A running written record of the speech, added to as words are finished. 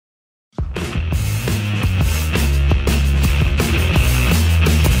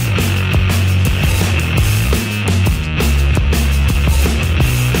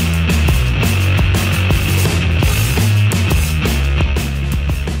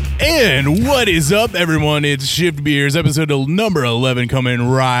And what is up, everyone? It's Shift Beers, episode number 11, coming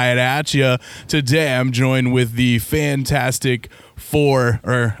right at you. Today, I'm joined with the fantastic four,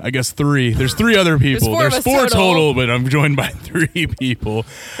 or I guess three. There's three other people. There's four total, but I'm joined by three people.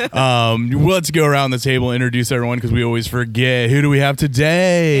 Let's go around the table and introduce everyone because we always forget. Who do we have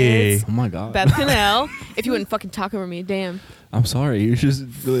today? Oh my God. Beth Cannell. If you wouldn't fucking talk over me, damn. I'm sorry. You're just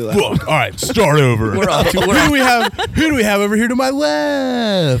really loud. Look, all right, start over. Who do we have over here to my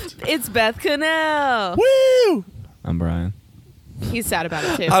left? It's Beth Cannell. Woo! I'm Brian. He's sad about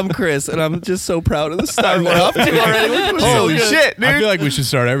it, too. I'm Chris, and I'm just so proud of the start we're up to already. Holy shit, dude. I feel like we should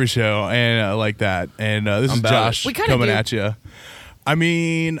start every show and like that. And this is Josh coming at you. I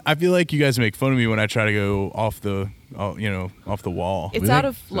mean, I feel like you guys make fun of me when I try to go off the wall. It's out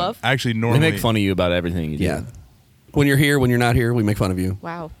of love. Actually, normally We make fun of you about everything you do. Yeah. When you're here, when you're not here, we make fun of you.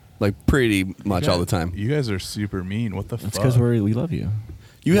 Wow. Like pretty much all the time. You guys are super mean. What the fuck? That's because we love you.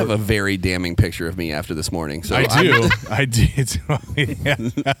 You have a very damning picture of me after this morning. So I do. I did.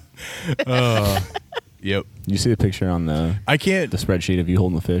 Yep. You see the picture on the spreadsheet of you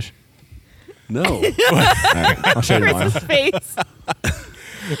holding the fish? No. All right, I'll show you tomorrow. Chris's face.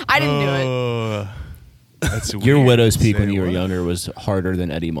 I didn't do it. That's Your weird widow's to peak when say. you were What? younger was harder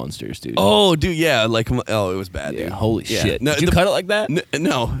than Eddie Munster's, dude. Oh, dude, yeah. Like, it was bad, yeah, dude. holy Yeah. shit. No, Did you cut it like that? No,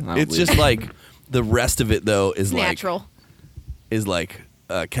 don't it's believe just like the rest of it, though, is Natural. like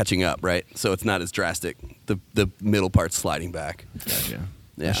catching up, right? So it's not as drastic. The middle part's sliding back. Gotcha. Yeah.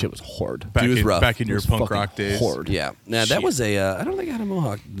 That shit was hard. Back Dude, it was in, rough. back in It your was punk fucking rock days. hard. Yeah. Now, that was I don't think I had a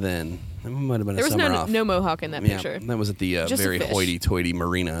mohawk then. That might have been There a was summer off. no mohawk in that picture. That was at the Just a very fish. hoity-toity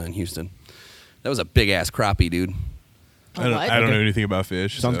marina in Houston. That was a big-ass crappie, dude. A I don't what? know anything about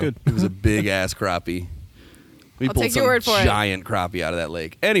fish. Sounds so. good. It was a big-ass crappie. We I'll pulled take your some word for it. giant crappie out of that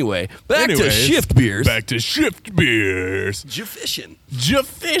lake. Anyway, back to Anyways, Shift Beers. Back to Shift Beers. Fishing.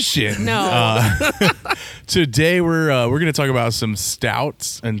 Fishing. No. Today we're going to talk about some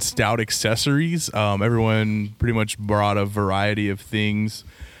stouts and stout accessories. Everyone pretty much brought a variety of things,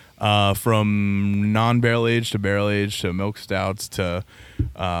 from non-barrel aged to barrel aged to milk stouts to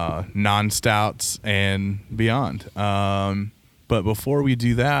non-stouts and beyond. But before we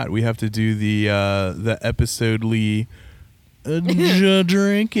do that, we have to do the episodely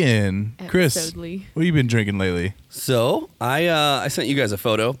drinking. Chris, Episodely. what have you been drinking lately? So, I sent you guys a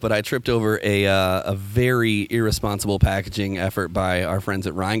photo, but I tripped over a very irresponsible packaging effort by our friends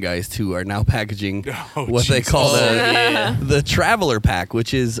at Rheingeist, who are now packaging what they Jesus. call the Traveler Pack,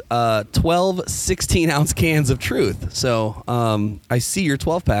 which is 12 16-ounce cans of truth. So, I see your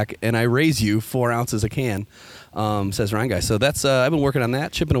 12-pack, and I raise you 4 ounces a can, says Rheingeist. So, that's I've been working on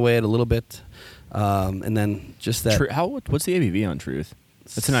that, chipping away at a little bit. And then just that. What's the ABV on Truth?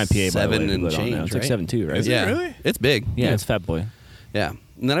 It's an IPA, by the way. 7 and people that don't know. change, It's like right? 7.2, right? Is it Yeah, really? it's big. Yeah, it's Fat Boy. Yeah.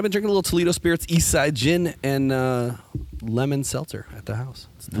 And then I've been drinking a little Toledo Spirits Eastside Gin and lemon seltzer at the house.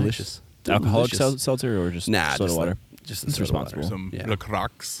 It's delicious. Alcoholic Delicious. seltzer or just Nah, soda just water? Just It's soda responsible. water. Some Yeah. Le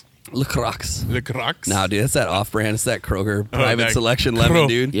Crocs. Le Crocs. Le Crocs. Nah, dude, that's that off-brand. It's that Kroger private that selection lemon,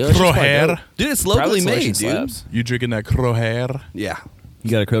 dude. Yeah, it's just quite Croher. dope. Dude, it's locally Private made, selection dude. slaps. You drinking that Croher? Yeah. You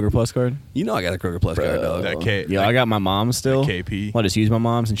got a Kroger Plus card? You know I got a Kroger Plus card, dog. That K. Yeah, I got my mom's still. KP. I just use my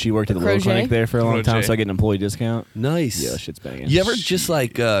mom's, and she worked at the little Crochet? clinic there for a long time, Crochet. so I get an employee discount. Nice. Yeah, shit's banging. You ever just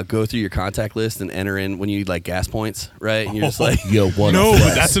like go through your contact list and enter in when you need like gas points, right? And you're just like, Yo, what No, the but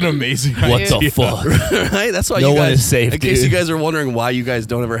fuck? that's an amazing What idea. the fuck? right? That's why No you one guys, is safe, in case you dude. guys are wondering why you guys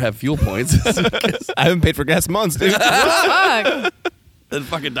don't ever have fuel points. I haven't paid for gas months, dude. Fuck. And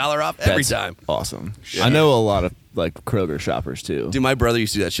fucking $1 off every That's time. Awesome. Yeah. I know a lot of like Kroger shoppers too. Dude, my brother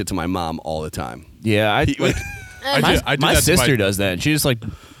used to do that shit to my mom all the time. Yeah, I He- like, I my, did that my to sister does that. And she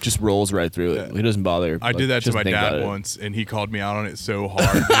just rolls right through it. Yeah. He doesn't bother. I like, did that to doesn't my think about dad it. once, and he called me out on it so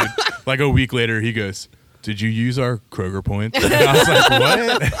hard, dude. Like a week later, he goes, "Did you use our Kroger points?" And I was like,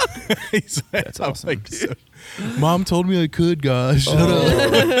 "What?" He's like, That's I'm awesome. like, "Dude, Mom told me I could, guys. Shut up."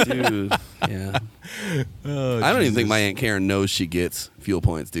 Oh, dude. Yeah. Oh, I don't even think Jesus. my Aunt Karen knows she gets fuel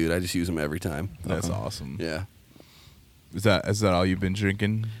points, dude. I just use them every time. That's awesome. Yeah. Is that all you've been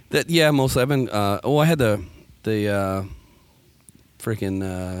drinking? Mostly. I've been. I had the freaking.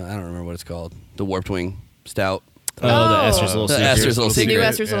 I don't remember what it's called. The Warped Wing Stout. Oh, the Esther's Little The Secret. Esther's Little The Secret. new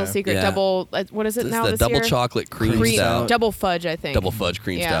Esther's Little Yeah. Secret Yeah. double. What is it It's now? the this double year? chocolate cream stout. Double fudge, I think. Double fudge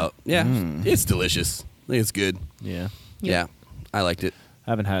cream Yeah. stout. Yeah. Mm. It's delicious. I think it's good. Yeah, Yeah. I liked it.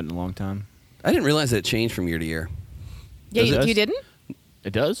 I haven't had it in a long time. I didn't realize that it changed from year to year. Yeah, Does it? you didn't?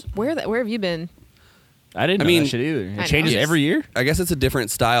 It does. Where have you been? I didn't I know mean, that shit either. I know. It changes Yes. every year. I guess it's a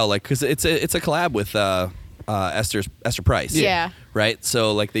different style, like because it's a collab with Esther Price. Yeah. Right.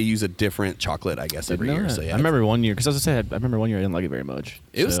 So like they use a different chocolate, I guess, every year. So yeah, I remember one year because as I said, I remember one year I didn't like it very much.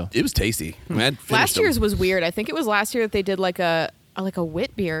 it was tasty. I mean, I'd finished Last them. year's was weird. I think it was last year that they did like a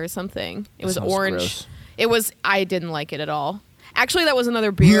wit beer or something. It was sounds orange. gross. It was. I didn't like it at all. Actually, that was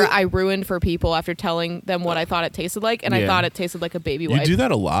another beer I ruined for people after telling them what I thought it tasted like, and I Yeah. thought it tasted like a baby You wipe. do that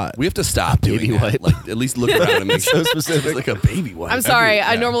a lot. We have to stop doing baby that. wipe. Like at least look around and make so specific. Like a baby wipe. I'm sorry. yeah.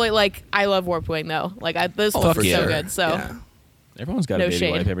 I normally I love Warped Wing though. Like those Oh, flips for are so sure. good. So Yeah. Everyone's got No a baby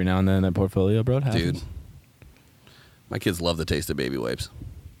shade. wipe every now and then in their portfolio, bro. It happens. Dude, my kids love the taste of baby wipes.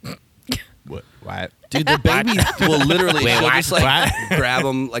 What? Dude, the baby will literally she'll just like what? grab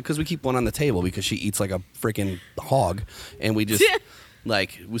them, like, because we keep one on the table because she eats like a freaking hog, and we just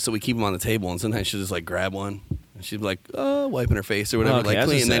so we keep them on the table, and sometimes she'll just like grab one, and she'd be like, wiping her face or whatever, Okay, like that's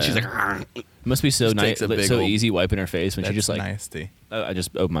clean, and then just she's like, sad. It must be so Just nice, takes a big so old- easy wiping her face when she That's just like. nasty. I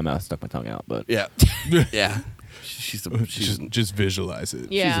just opened my mouth, stuck my tongue out, but yeah, yeah. She's Just visualize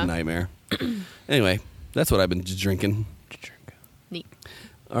it. Yeah. she's a nightmare. Anyway, that's what I've been drinking. neat.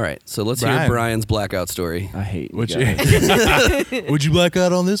 All right, so let's hear Brian. Brian's blackout story. I hate. Would you you? guys. Would you black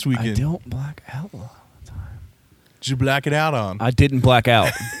out on this I weekend? don't black out a lot of the time. Did you black it out on? I didn't black out.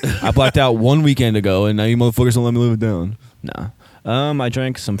 I blacked out one weekend ago, and now you motherfuckers don't let me live it down. Nah. I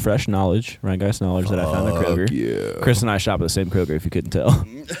drank some fresh knowledge, right, guys? Knowledge that I found at Kroger. Yeah. Chris and I shop at the same Kroger, if you couldn't tell.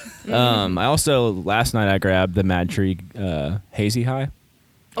 I also last night I grabbed the Mad Tree Hazy High.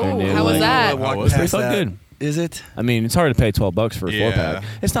 Oh, And it how was was- that? How was It that? felt good. Is it? I mean, it's hard to pay $12 for a Yeah. 4-pack.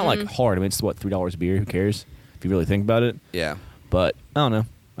 It's not like hard. I mean, it's what, $3 a beer. Who cares? If you really think about it. Yeah. But I don't know.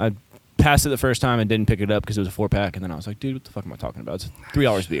 I passed it the first time and didn't pick it up because it was a 4-pack, and then I was like, dude, what the fuck am I talking about? It's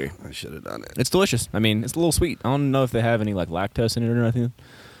 $3 beer. I should have done it. It's delicious. I mean, it's a little sweet. I don't know if they have any like lactose in it or anything.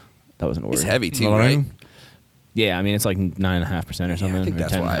 That wasn't a word. It's heavy too, You know what I right? mean? Yeah, I mean it's like 9.5% or something. Yeah, I think or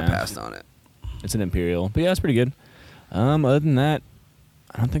that's why I 10.5. passed on it. It's an imperial, but yeah, it's pretty good. Other than that,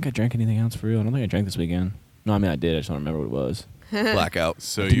 I don't think I drank anything else for real. I don't think I drank this weekend. No, I mean I did. I just don't remember what it was. Blackout.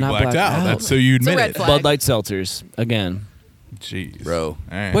 So did you not blacked black out. out. That's so you It's a admit red it. flag. Bud Light seltzers again. Jeez, Bro. All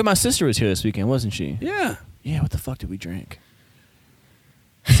right. Wait, my sister was here this weekend, wasn't she? Yeah. Yeah. What the fuck did we drink?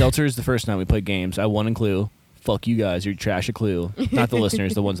 Seltzers the first night we played games. I won in Clue. Fuck you guys. You're trash at Clue. Not the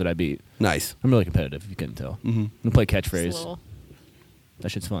listeners, the ones that I beat. Nice. I'm really competitive, if you couldn't tell. Mm-hmm. We play Just a catchphrase. little- That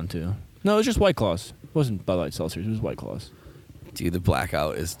shit's fun too. No, it was just White Claws. It wasn't Bud Light seltzers. It was White Claws. Dude, the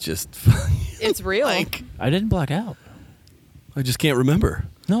blackout is just. It's real. Like, I didn't black out. I just can't remember.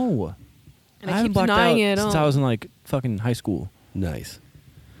 No. And I haven't keep blacked denying out it since all. I was in like fucking high school. Nice.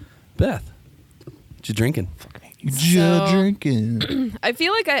 Beth, what you drinking? So- drinking. I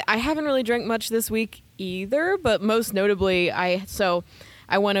feel like I haven't really drank much this week either, but most notably, I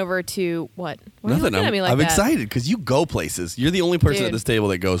went over to what? Why are you Nothing. looking at me like I'm that? excited because you go places. You're the only person at Dude. this table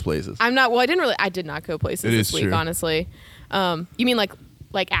that goes places. I'm not. Well, I did not go places It this is week, true. honestly. You mean like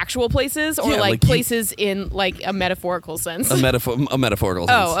actual places, or Yeah, like like you- places in like a metaphorical sense? a metaphorical sense.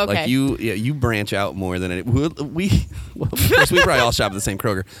 Oh, okay. Like you branch out more than it. Well, of course, we probably all shop at the same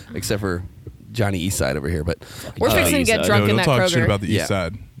Kroger, except for Johnny Eastside over here. But We're fixing to get Eastside. drunk No, in don't that talk shit Kroger. about the Yeah. east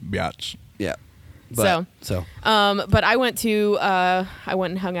side, biatch. yeah. But, so But I went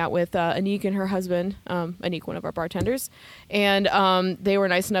and hung out with Anik and her husband, Anik, one of our bartenders, and they were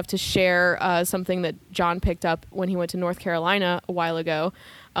nice enough to share something that John picked up when he went to North Carolina a while ago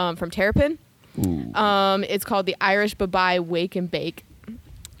from Terrapin. It's called the Irish Bye-Bye Wake and Bake,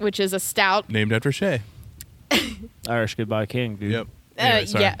 which is a stout. Named after Shay. Irish Goodbye King, dude. Yep. Anyway,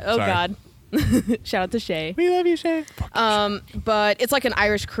 sorry. Yeah. Oh Sorry. God. Shout out to Shay. We love you, Shay. But it's like an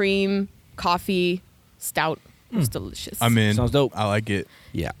Irish cream coffee stout. It's delicious. I'm in. Sounds dope. I like it.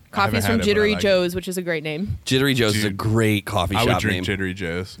 yeah, Coffee's haven't from had it, but I Jittery like it. Joe's, which is a great name. Jittery Joe's is a Dude, great coffee I shop would drink name. Jittery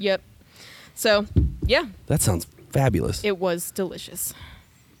Joe's. Yep. So, yeah, That sounds fabulous. it was delicious.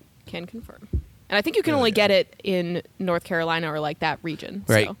 Can confirm. And I think you can Hell only yeah. get it in North Carolina or like that region.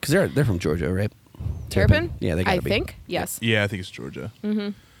 Right, So. because they're from Georgia, right? Terrapin? Yeah, they gotta I be. think. Yes. Yeah, I think it's Georgia. Mm-hmm.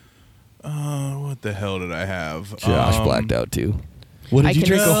 What the hell did I have? Josh blacked out too. What I did you can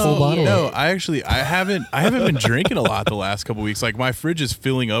drink a whole see bottle? it. No, of? I haven't been drinking a lot the last couple weeks. Like my fridge is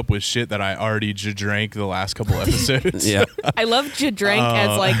filling up with shit that I already drank the last couple episodes. Yeah, I love drank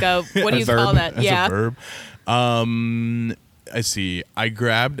as like a, what do you verb. call that? As Yeah. a verb. I see. I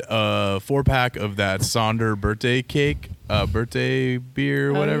grabbed a 4-pack of that Sonder birthday cake, birthday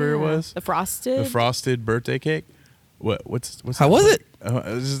beer, whatever it was. The frosted. The frosted birthday cake. What's How that was called?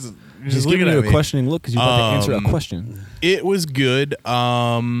 it? Just Just looking giving at you a me. questioning look because you're about to answer a question. It was good.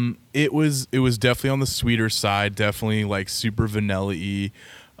 It was definitely on the sweeter side. Definitely like super vanilla-y.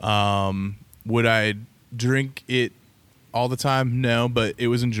 Would I drink it all the time, no, but it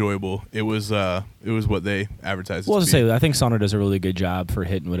was enjoyable. It was what they advertised. Well, it to to say, be. I think Sauner does a really good job for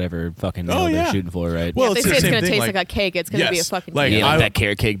hitting whatever fucking nail they're yeah. shooting for, right? Well, If it's they the say it's same gonna thing, taste like a cake, it's gonna be a yes, fucking like, cake. yeah, like that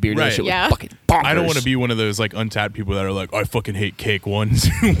carrot cake beer, Right. that shit was Yeah. fucking bonkers. I don't want to be one of those like untapped people that are like, I fucking hate cake. 1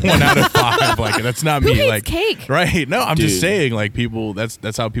 out of 5. Like that's not Who me. hates like cake? right? No, I'm Dude. just saying like people.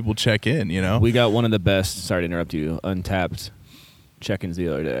 That's how people check in. You know. We got one of the best. Sorry to interrupt you. Untapped check-ins the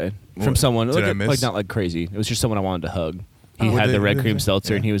other day from What? someone. Did I Like, miss? like not like crazy. It was just someone I wanted to hug. He Oh. had What the they- red what cream they-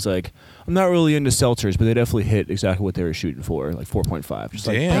 seltzer, and yeah. he was like, "I'm not really into seltzers, but they definitely hit exactly what they were shooting for, like 4.5." Just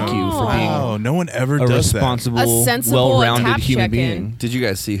like, Damn. thank you for being Wow, no one ever a does that. responsible, A sensible well-rounded tap human check-in. being. Did you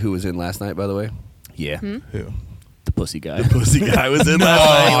guys see who was in last night? By the way, Yeah, Who? the pussy guy. pussy guy was in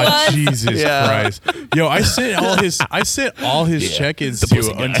last night. Oh, Jesus Yeah. Christ. Yo, I sent all his check-ins The to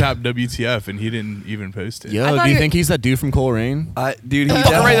pussy guy. Untapped WTF and he didn't even post it. Yo, I thought do you you- think he's that dude from Coleraine? Dude, he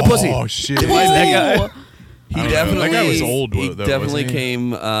Fucking right in the pussy. Oh shit. He's that guy. He I don't know. definitely. That guy was old, He though, definitely wasn't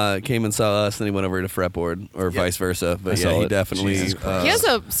he? came and saw us, and he went over to Fretboard, or vice versa. But I saw yeah, he it. definitely. Jesus Christ. He has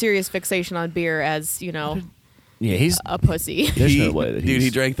a serious fixation on beer as, Yeah, he's a pussy. there's no way that Dude, he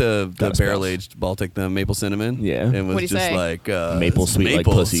he's drank the got a barrel spouse. aged Baltic, the maple cinnamon. Yeah. and was What'd he just say? like Maple sweet like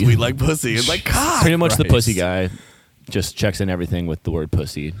pussy. sweet like pussy. It's like God, pretty much the Christ. pussy guy. Just checks in everything with the word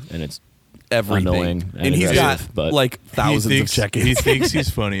pussy, and it's everything. annoying And he's got aggressive, but like thousands he thinks, of check-ins. He thinks he's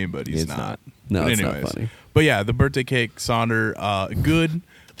funny, but he's It's not. No, But it's not anyways. funny. But yeah, the birthday cake, Sonder, good.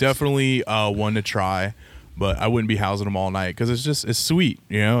 Definitely one to try. But I wouldn't be housing them all night because it's sweet.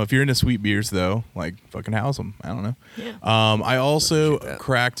 If you're into sweet beers though, like fucking house them. I don't know. Yeah. I also Appreciate that.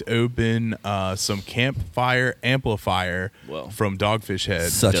 cracked open some Campfire Amplifier Whoa. from Dogfish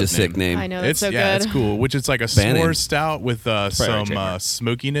Head. Such a Dope sick name. name. I know, that's so yeah, good. it's cool. Which it's like a Band name. s'more stout with some trademark.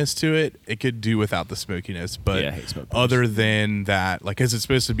 smokiness to it. It could do without the smokiness, but Yeah, I hate smoke beers. other than that, like, cause it's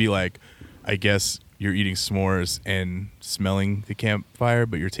supposed to be like, I guess you're eating s'mores and smelling the campfire,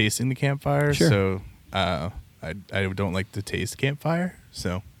 but you're tasting the campfire. Sure. So I don't like to taste campfire.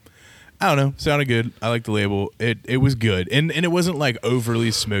 So I don't know. Sounded good. I like the label. It was good, and it wasn't like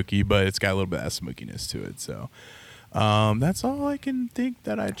overly smoky, but it's got a little bit of smokiness to it. So that's all I can think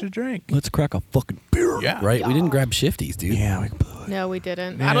that I should drink. let's crack a fucking beer. Yeah. Right? We didn't grab shifties, dude. Yeah, we can blow it. No, we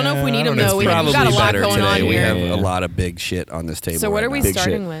didn't. Yeah, I don't know if we I need don't them know. though. It's We've Probably got a lot better going today. on We here. have Yeah. a lot of big shit on this table. So what right are we now. Big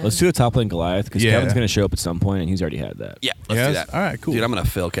starting shit. with? Let's do a top lane Goliath because Yeah. Kevin's going to show up at some point, and he's already had that. Yeah, let's do Yes? that. All right, cool. Dude, I'm gonna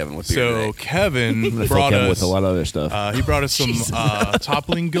fill Kevin with beer So today. Kevin I'm gonna fill brought Kevin us with a lot of other stuff. he brought us some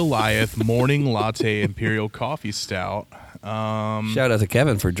Toppling Goliath Morning Latte Imperial Coffee Stout. Shout out to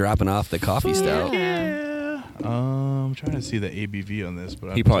Kevin for dropping off the coffee stout. Yeah. I'm trying to see the ABV on this,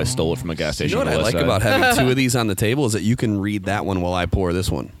 but He probably stole it from a gas You station. know what on I the like west about side. having two of these on the table is that you can read that one while I pour this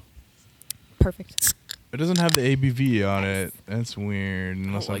one. Perfect. It doesn't have the ABV on it. That's weird.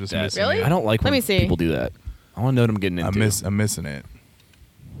 Unless I'm like just that. missing Really? it. I don't like Let when me see. people do that. I want to know what I'm getting into. I'm missing it.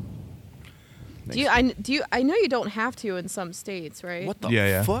 I know you don't have to in some states, right? What the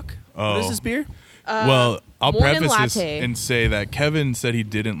Yeah. fuck? Oh. What is this beer? Well, I'll morning preface this latte. and say that Kevin said he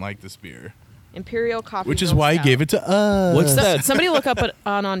didn't like this beer, Imperial coffee. which is milk why he stout. gave it to us. What's that? Somebody look up it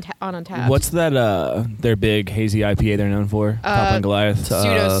on Untapped. What's that? Their big hazy IPA they're known for. Top lane Goliath.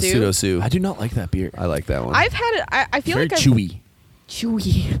 Pseudo Sue. I do not like that beer. I like that one. I've had it. I It's feel very like chewy.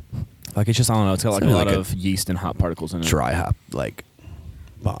 Chewy. Like it's just I don't know. It's got like It's a lot like a of yeast and hot particles in it. dry hop like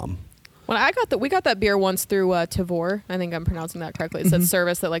bomb. When we got that beer once through Tavor. I think I'm pronouncing that correctly. It's that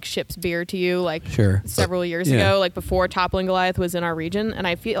service that like ships beer to you like Sure. several years Yeah. ago, like before Toppling Goliath was in our region. And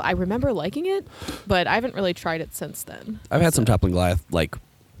I remember liking it, but I haven't really tried it since then. I've had some Toppling Goliath like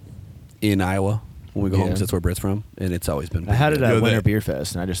in Iowa when we go home Yeah. 'cause that's where Britt's from, and it's always been. I had it pretty at Yo, Winter that- Beer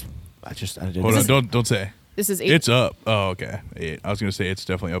Fest, and I didn't. Hold on, don't say. This is It's up. Oh, okay. 8. I was gonna say it's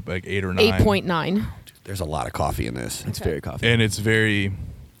definitely up like 8 or 9. 8.9. good. There's a lot of coffee in this. It's very coffee. And it's very,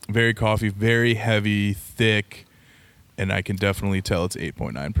 very coffee, very heavy, thick, and I can definitely tell it's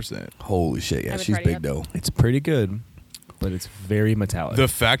 8.9%. Holy shit! Yeah, Haven't she's tried it big yet. though. It's pretty good, but it's very metallic. The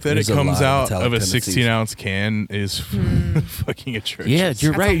fact that There's it a comes lot of out metallic of a tendencies. 16-ounce can is fucking atrocious. yeah,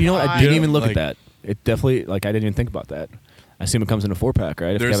 you're That's right. a You know what? I lot. didn't even look Like- at that. It definitely I didn't even think about that. I assume it comes in a 4-pack,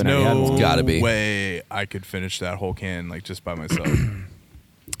 right? If There's Kevin already had no one. Gotta be. way I could finish that whole can like just by myself.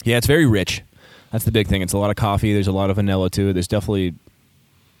 Yeah, it's very rich. That's the big thing. It's a lot of coffee. There's a lot of vanilla to it. There's definitely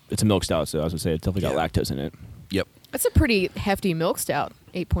it's a milk stout, so I was gonna say it's definitely got lactose in it. Yep, That's a pretty hefty milk stout.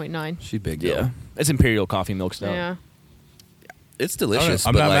 8.9. she's big. Though. It's imperial coffee milk stout. Yeah. It's delicious.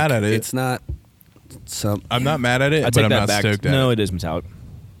 I'm but not like, mad at it. It's not some. I'm not mad at it, I but take I'm that not back. stoked at No, it. it is metallic.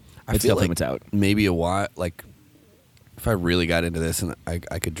 I It's feel definitely like metallic. maybe a while. Like if I really got into this and I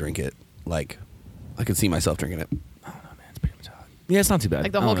could drink it, like I could see myself drinking it. I don't know, man. It's pretty metallic. Yeah, it's not too bad.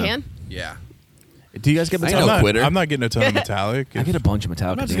 Like the I whole don't know. can? Yeah. Do you guys get I metallic? know quitter. I'm not getting a ton of metallic. I get a bunch of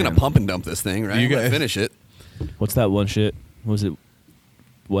metallic. I'm not at just the gonna end. pump and dump this thing, right? You I'm gonna guys- finish it. What's that one shit? What was it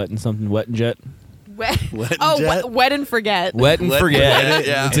wet and something? Wet and jet? Wet. Wet and Oh, jet? wet and forget. Wet and Wet and forget. forget,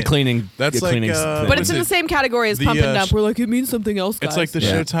 yeah. It's a cleaning. That's a like, cleaning uh, thing. But What it's is in the it? same category as The, pump and dump. sh- We're like, it means something else, guys. It's like the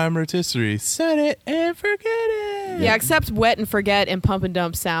Yeah. Showtime rotisserie. Set it and forget it. Yeah, except wet and forget and pump and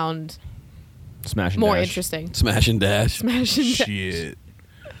dump sound Smash and more dash. interesting. Smash and dash. Smash and dash. Shit.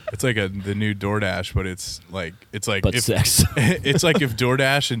 It's like the new DoorDash, but it's like But if, sex. it's like if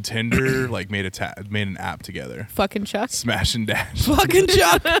DoorDash and Tinder like made an app together. Fucking Chuck. Smash and dash. Fucking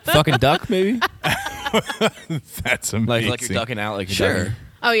Chuck. Fucking duck, maybe? That's amazing. Like you're ducking out. Like you're Sure. ducking.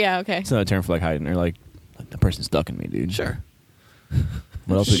 Oh, yeah, okay. It's another term for like hiding. Or like the person's ducking me, dude. Sure.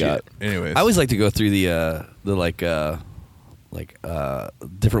 What else we got? Anyways, I always like to go through the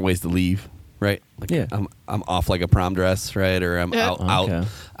different ways to leave, right? Like Yeah. I'm off like a prom dress, right? Or I'm Yeah. Okay.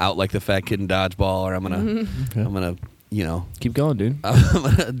 out like the fat kid in dodgeball, or I'm gonna Keep going, dude. I'm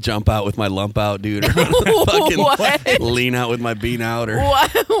gonna jump out with my lump out, dude, or I'm gonna fucking What? lean out with my bean out, or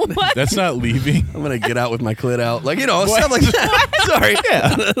What? that's not leaving. I'm gonna get out with my clit out, like stuff like that. Sorry,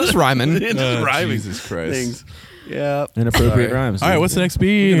 yeah, Just rhyming. Just rhyming Jesus Christ. things. Yeah, Inappropriate Sorry. rhymes. All right, dude. what's the next I'm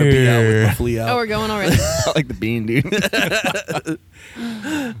gonna be out with my beer? flea Oh, out. we're going already. I like the bean, dude.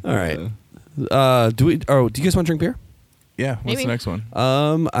 All right. Do you guys want to drink beer? Yeah, what's Maybe. the next one?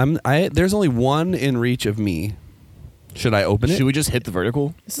 There's only one in reach of me. Should I open it? Should we just hit the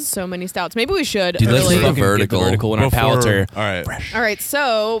vertical? This is so many stouts. Maybe we should. Dude, let's early. do the Fucking get vertical. the vertical when our palates are All right. fresh. All right,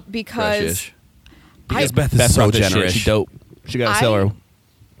 so because Fresh-ish. Because I- Beth is Beth so brought this shit. generous. She dope. She got a I- seller.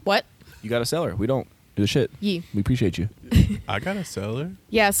 what? You got a seller. We don't do the shit. Ye. We appreciate you. I got a cellar.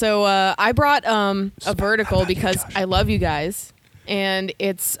 Yeah, so I brought a vertical because I love you guys, and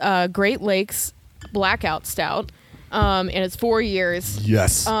it's Great Lakes Blackout Stout, and it's 4 years,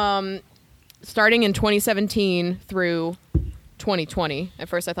 Yes. starting in 2017 through 2020. At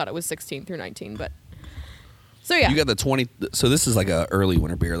first, I thought it was 16 through 19, but so yeah. You got the 20. So this is like a early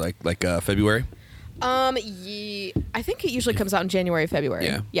winter beer, like February. I think it usually comes out in January, February.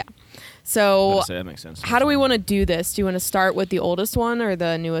 Yeah. Yeah. So That makes sense. how do we want to do this? Do you want to start with the oldest one or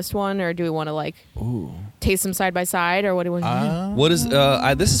the newest one, or do we want to like Ooh. taste them side by side, or what do we want to do? What is?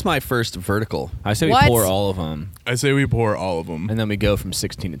 This is my first vertical. I say we What? pour all of them, I say we pour all of them. and then we go from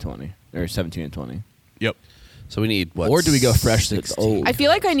 16 to 20, or 17 to 20. Yep. So we need what? Or do we go fresh to 16? old? I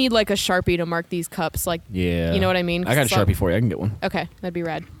feel like I need like a Sharpie to mark these cups. Like, Yeah. you know what I mean? I got a 'Cause Sharpie for you. I can get one. Okay, that'd be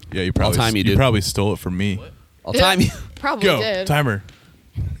rad. Yeah, you probably time you, dude. probably stole it from me. I'll time you. Probably Go did. timer.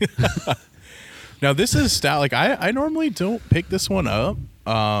 Now this is stout. Like I normally don't pick this one up.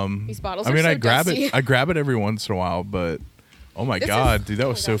 These bottles I are mean, so I grab dusty. it. I grab it every once in a while, but oh my This god, is- dude, that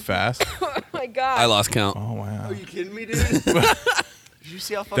was oh my so fast. Oh my god. I lost count. Oh wow, kidding me, dude? Did you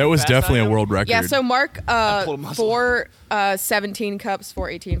see how that was definitely a world record. Yeah, so mark pulled a muscle. 17 cups,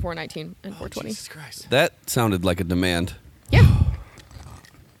 418, 419, and 420. Jesus Christ. That sounded like a demand. Yeah.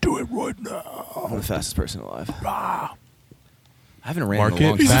 do it right now. I'm the fastest person alive. I haven't ran Mark in a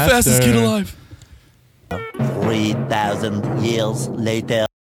long it. time. He's the fastest kid alive. 3,000 years later.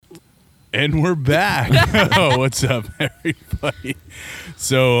 And we're back. Oh, what's up, everybody?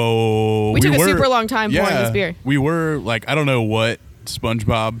 So We took a were- super long time pouring this beer. We were like, I don't know what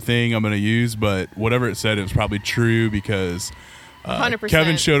SpongeBob thing I'm gonna use, but whatever it said, it was probably true because 100%.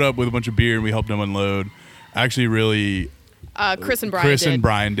 Kevin showed up with a bunch of beer and we helped him unload. Actually, really, Chris and Brian Chris did. and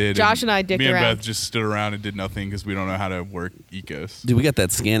Brian did. Josh and I dicked me and around. Beth just stood around and did nothing because we don't know how to work Ecos. Dude, we got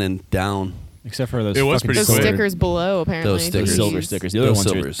that scanning down. Except for those It was fucking pretty Those quick. stickers below, apparently. Those stickers. Those Jeez. silver stickers. The other Those ones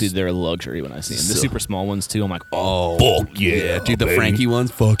silvers. are, dude, they're a luxury when I see them. The Sil- super small ones too. I'm like, Oh, fuck yeah, dude, the baby. Frankie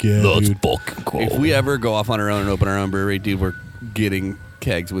ones. Fuck yeah, That's dude. fucking cool. If we ever go off on our own and open our own brewery, dude, we're getting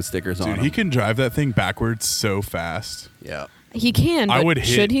kegs with stickers on Dude, them. he can drive that thing backwards so fast. Yeah. He can, but I would hit.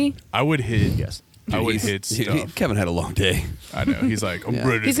 should he? I we hit. Yes. I would He's- hit stuff. Kevin had a long day. I know. He's like, I'm Yeah.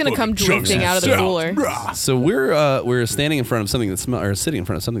 ready. He's to gonna come fucking chug drifting some out of the stout. cooler. Rah. So we're standing in front of something that smells, or sitting in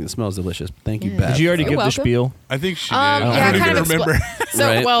front of something that smells delicious. Thank you, Yeah. Beth. Did you already You're give welcome. the spiel? I think she did. Yeah, I don't kind even of remember. So,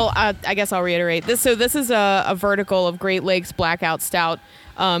 Right. well, I guess I'll reiterate this. So, this is a vertical of Great Lakes Blackout Stout,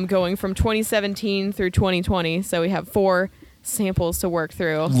 going from 2017 through 2020. So we have 4 samples to work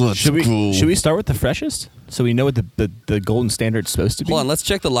through. Should we start with the freshest so we know what the golden standard's supposed to be? Hold on, let's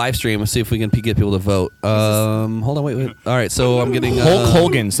check the live stream and see if we can get people to vote. Hold on, wait. All right, so I'm getting Hulk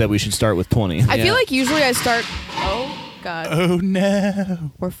Hogan said we should start with 20. I Yeah. feel like usually I start. Oh God, Oh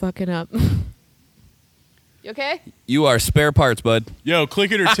no. we're fucking up. You okay? You are spare parts, bud. Yo,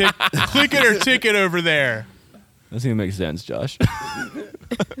 click it or click it or ticket over there. Doesn't even make sense, Josh.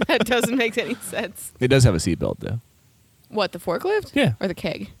 That doesn't make any sense. It does have a seatbelt though. What, the forklift? Yeah. Or the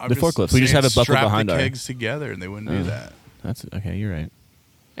keg? I'm The forklift. We just saying have it buckled strap behind the our- kegs together, and they wouldn't do that. That's okay. You're right.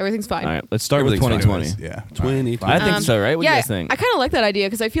 Everything's fine. All right, let's start with Everything's 2020. Yeah, 2020. I think so, right? What do yeah, you guys think? I kind of like that idea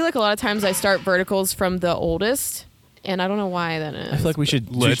because I feel like a lot of times I start verticals from the oldest, and I don't know why that is. I feel like we should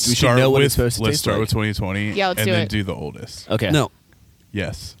Let's we should start know what with it's supposed to let's taste start like. with 2020. Yeah, let's and do then it. do the oldest. Okay. No.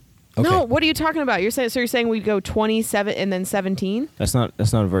 Yes. Okay. No, what are you talking about? You're saying we go 27 and then 17? That's not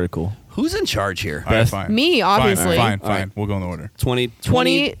a vertical. Who's in charge here? All right, Beth? fine. Me, obviously. Fine. All right. We'll go in the order. 20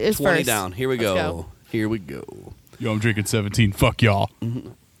 20 is 20 first. down. Here we Let's go. go. Here we go. Yo, I'm drinking 17. Fuck y'all.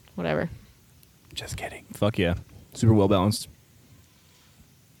 Whatever. Just kidding. Fuck yeah. Super well balanced.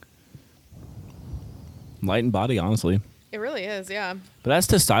 Light in body, honestly. It really is, yeah. But that's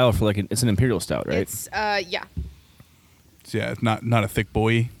to style for it's an imperial stout, right? It's yeah. So yeah, it's not a thick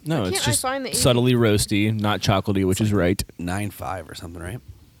boy. No, Why it's can't I just find the subtly roasty, not chocolatey, which is right. 9.5 or something, right?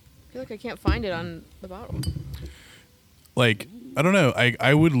 I feel like I can't find it on the bottle. Like, I don't know.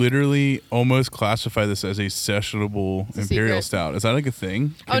 I would literally almost classify this as a sessionable It's a imperial secret. stout. Is that like a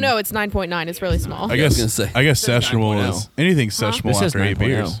thing? Oh no, it's 9.9. It's really small. I Yeah, I was guess gonna say. I guess This is sessionable 9.0. is anything sessionable This says after 8 9.0.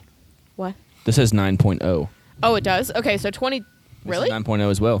 beers. What? This says 9.0. Oh, it does. Okay, so 20. Really? This is 9.0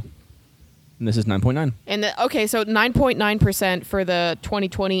 as well. And this is 9.9. And okay, so 9.9% for the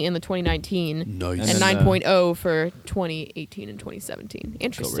 2020 and the 2019, Nice. and then, 9.0 for 2018 and 2017.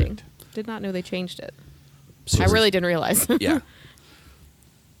 Interesting. Correct. Did not know they changed it. So I really didn't realize. Yeah.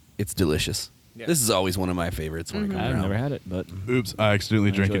 It's delicious. Yeah. This is always one of my favorites when it comes I've around. never had it, but Oops, I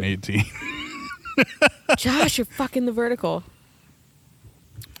accidentally drank an enjoy 18. Josh, you're fucking the vertical.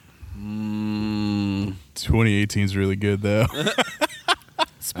 2018 is really good though.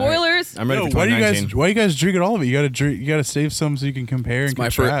 Spoilers. I'm ready Yo, for why do 2019. you guys drinking all of it? You gotta drink. You gotta save some so you can compare It's and my,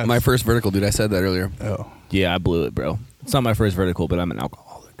 contrast. my first vertical, dude. I said that earlier. Oh, Yeah, I blew it, bro. It's not my first vertical, but I'm an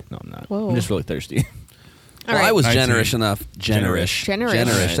alcoholic. No, I'm not. Whoa. I'm just really thirsty. All Well, right. I was 19. generous enough. Generous.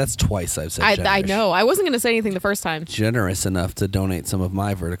 Generous. That's twice I've said I generous. know. I wasn't going to say anything the first time. Generous enough to donate some of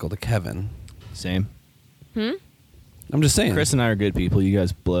my vertical to Kevin. Same. I'm just saying. Chris and I are good people. You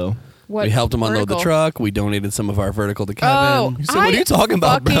guys blow. What we helped him unload the vertical? truck. We donated some of our vertical to Kevin. Oh, He said, what are you talking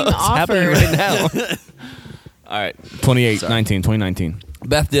about, bro? fucking It's happening offered. right now. All right. 28, Sorry. 19, 2019.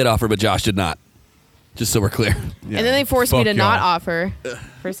 Beth did offer, but Josh did not. Just so we're clear. yeah. And then they forced me Fuck to not y'all. offer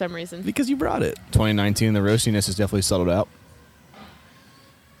for some reason. Because you brought it. 2019, the roastiness is definitely settled out.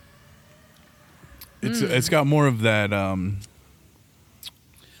 It's got more of that.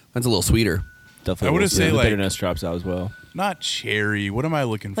 That's a little sweeter. Definitely. I wouldn't say, the like- bitterness drops out as well. Not cherry. What am I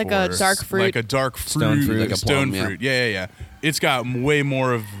looking Like for? a dark fruit? Like a dark fruit. Stone fruit. Like a stone plum, yeah. fruit. Yeah. It's got way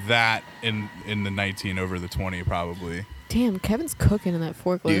more of that in the 19 over the 20 probably. Damn, Kevin's cooking in that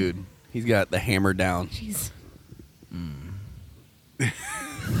forklift. Dude, he's got the hammer down. Jeez.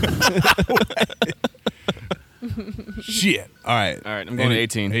 Shit. All right. All right, I'm going to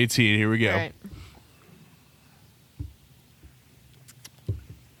 18. 18. Here we go. All right.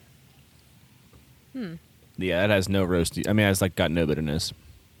 Yeah, it has no roasty. I mean, it's like got no bitterness.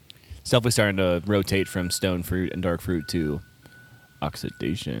 It's definitely starting to rotate from stone fruit and dark fruit to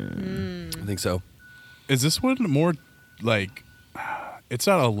oxidation. I think so. Is this one more like? It's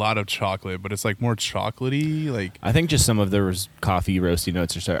not a lot of chocolate, but it's like more chocolatey. Like I think just some of the coffee roasty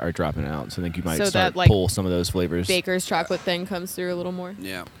notes are dropping out. So I think you might So start that, like, pull some of those flavors. Baker's chocolate thing comes through a little more.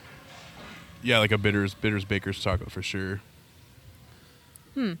 Yeah. yeah, like a bitters baker's chocolate for sure.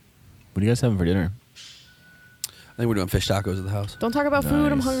 What are you guys having for dinner? I think we're doing fish tacos at the house. Don't talk about food.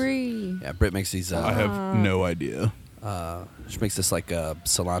 I'm Nice. hungry. Yeah, Britt makes these. I have no idea. She makes this like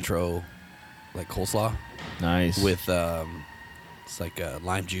cilantro, like coleslaw Nice. with it's like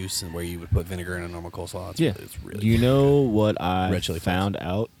lime juice and where you would put vinegar in a normal coleslaw. yeah. It's really. Do you know what I Red chili found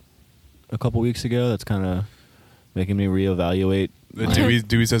out a couple weeks ago? That's kind of making me reevaluate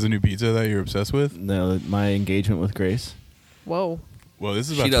Dewey's has a new pizza that you're obsessed with. my engagement with Grace. Whoa. Well, this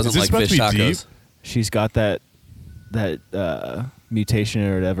is She about doesn't is this like about fish to be tacos. deep? She's got that mutation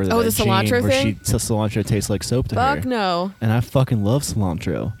or whatever. Oh, that the gene cilantro where thing? Cilantro tastes like soap to her. Fuck no. And I fucking love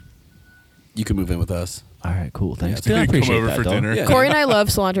cilantro. You can move in with us. All right, cool. Thanks. Yeah, dude. I come appreciate over that, for dog. dinner. Yeah. Corey and I love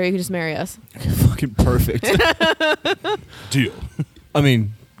cilantro. You can just marry us. Fucking perfect. Deal. I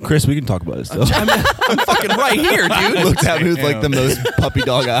mean, Chris, we can talk about it still. I'm fucking right here, dude. Looked at me with like the Damn. most puppy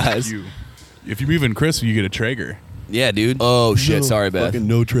dog eyes. If you move in Chris, you get a Traeger. Yeah, dude. Oh shit! Sorry, Beth.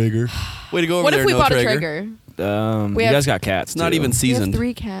 no Traeger. Way to go over What there, if we no bought Traeger. a Traeger? You have- guys got cats. It's not too. even We have seasoned.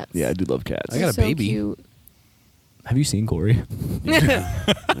 3 cats. Yeah, I do love cats. I got a So baby. Cute. Have you seen Corey? Yeah,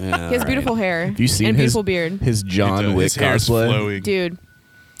 He has beautiful hair. Have you seen and his beautiful beard. His John Wick His hair's cosplay? flowing. Dude,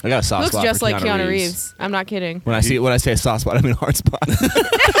 I got a soft looks spot just for like Keanu Reeves. I'm not kidding. When I say a soft spot, I mean a hard spot.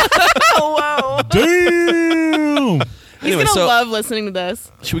 Oh, whoa. Damn. He's Anyway, gonna so love listening to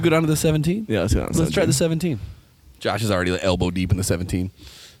this. should we go down to the 17? Yeah, let's go. Let's try the 17. Josh is already elbow deep in the 17.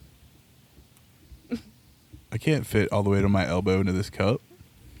 I can't fit all the way to my elbow into this cup.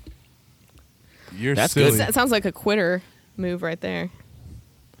 You're That's silly. good. That sounds like a quitter move right there.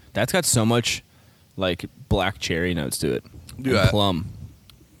 That's got so much like black cherry notes to it. Yeah. And plum.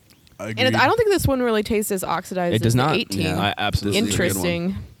 And I don't think this one really tastes as oxidized It does as not. the 18. Yeah. I absolutely. This is a good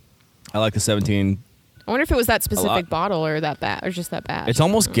Interesting. I like the 17. I wonder if it was that specific lot. bottle or that bad or just that bad. It's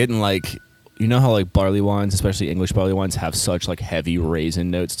almost getting like, you know how like barley wines, especially English barley wines, have such like heavy raisin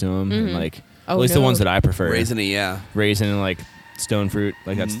notes to them, and like Oh, at least the no. ones that I prefer. Raisiny, yeah. Raisin and like stone fruit,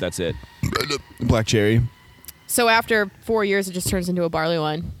 like that's it. Black cherry. So after 4 years, it just turns into a barley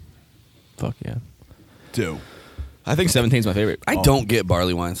wine. Fuck yeah. Dope. I think 17 is my favorite. I don't get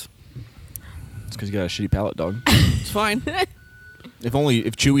barley wines. It's because you got a shitty palate, dog. It's fine. If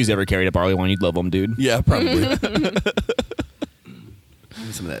Chewy's ever carried a barley wine, you'd love them, dude. Yeah, probably. Give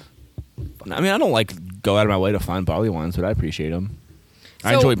me some of that. I mean, I don't like go out of my way to find barley wines, but I appreciate them.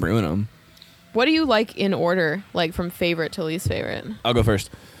 I So- enjoy brewing them. What do you like in order, like from favorite to least favorite? I'll go first.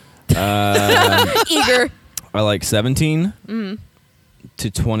 Eager. I like 17 to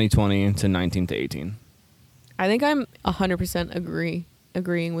 2020 to 19 to 18. I think I'm 100%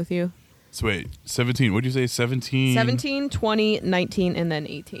 agreeing with you. So wait, 17. What did you say? 17? 17, 20, 19, and then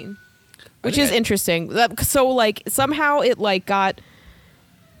 18. Which think is I- interesting. So like somehow it like got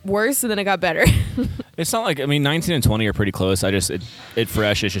worse and then it got better. It's not like, I mean, 19 and 20 are pretty close. It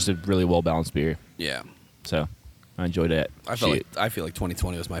fresh. It's just a really well balanced beer. Yeah. So I enjoyed it. I feel like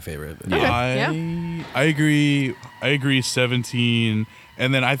 2020 was my favorite. Okay, yeah. I agree. I agree. 17,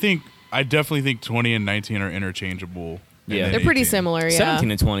 and then I definitely think 20 and 19 are interchangeable. and Yeah. then They're pretty 18. similar, yeah.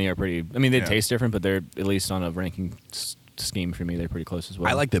 17 and 20 are pretty, I mean, they Yeah. taste different, but they're at least on a ranking scheme for me. They're pretty close as well.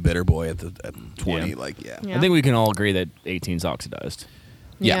 I like the bitter boy at 20. Yeah. Like, yeah. Yeah. I think we can all agree that 18's oxidized.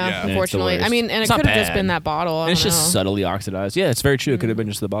 Yeah, Yeah. And it's the unfortunately. I worst. mean, and It's it not could have just bad. been that bottle. I And it's don't just know. subtly oxidized. Yeah, it's very true. It could have been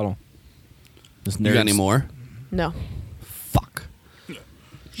just the bottle. Just You got any more? No. Fuck.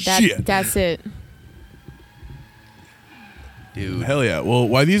 Shit. That's it. Dude. Hell yeah! Well,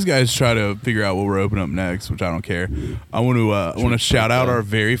 while these guys try to figure out what we're opening up next, which I don't care, I want to shout out our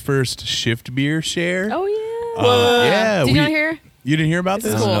very first shift beer share. Oh, yeah. Yeah, Did you not hear? You didn't hear about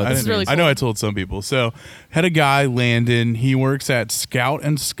This this? is cool. I This is didn't. really I know cool. I told some people. So, had a guy, Landon. He works at Scout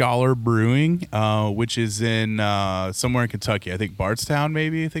and Scholar Brewing, which is in somewhere in Kentucky. I think Bardstown,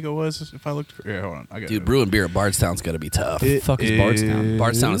 maybe. I think it was. If I looked. Yeah, hold on. I got Dude, brewing beer at Bardstown's got to be tough. It fuck is Bardstown?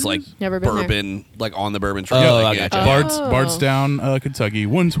 Bardstown is like Never been there. bourbon, like on the bourbon trail. Oh, like, I yeah. gotcha. Bardstown, Kentucky,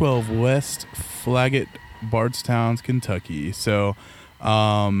 112 West Flaggett, Bardstown, Kentucky. So,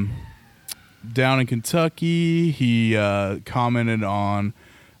 down in Kentucky, he commented on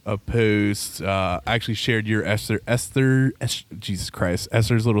a post. Actually shared your Jesus Christ,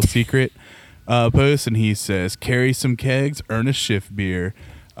 Esther's little secret post, and he says, "Carry some kegs, earn a shift beer."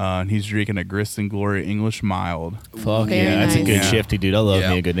 And he's drinking a Grist and Glory English mild. Fuck Very yeah, that's a nice. good Yeah. shifty, dude. I love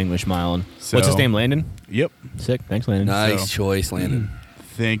Yeah. me a good English mild. So- What's his name, Landon? Yep. Sick. Thanks, Landon. Nice So- choice, Landon.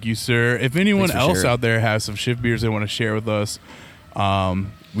 Thank you, sir. If anyone Thanks for else sharing. out there has some shift beers they want to share with us,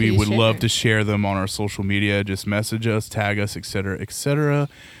 we Please would share. love to share them on our social media. Just message us, tag us, etc., etc.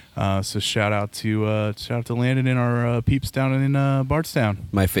 So shout out to Landon and our peeps down in Bardstown.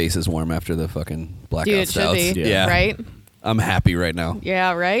 My face is warm after the fucking blackout Dude, it should stouts. be. Yeah. Right? I'm happy right now.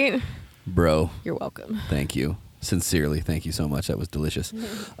 Yeah, right? Bro, You're welcome. thank you. Sincerely, thank you so much. That was delicious.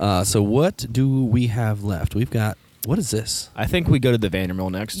 So what do we have left? We've got, what is this? I think we go to the Vandermill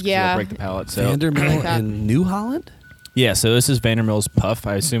next. 'cause Yeah. it'll break the palate. So Vandermill that. in New Holland? yeah, so this is Vandermill's Puff.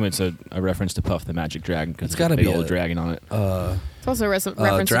 I assume it's a reference to Puff the Magic Dragon because It's it's gotta got a big be old a- dragon on it. It's also a reference to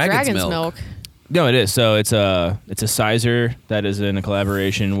Dragon's Dragon's milk. milk. No, it is. So it's a sizer that is in a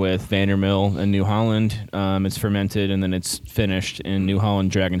collaboration with Vandermill and New Holland. It's fermented and then it's finished in New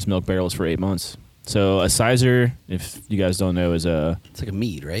Holland Dragon's Milk barrels for 8 months. So a sizer, if you guys don't know, is It's like a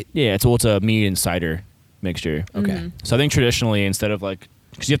mead, right? it's a mead and cider mixture. Okay. Mm-hmm. So I think traditionally, instead of like,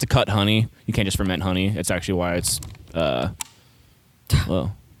 because you have to cut honey, you can't just ferment honey. It's actually why it's well,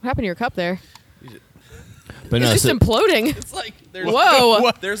 What happened to your cup there? but It's no, just so, imploding. It's like, there's,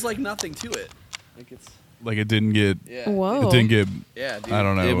 Whoa. there's like nothing to it. Like it's, Like it didn't get. yeah. Whoa. It didn't get. Yeah, dude. I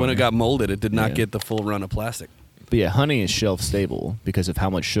don't know. When it got molded, it did not Yeah. get the full run of plastic. but yeah, honey is shelf stable because of how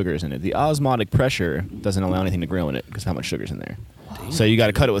much sugar is in it. The osmotic pressure doesn't allow anything to grow in it because of how much sugar's in there. So you got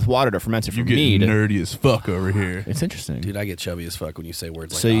to cut it with water to ferment it You for get mead. nerdy as fuck over here. It's interesting. Dude, I get chubby as fuck when you say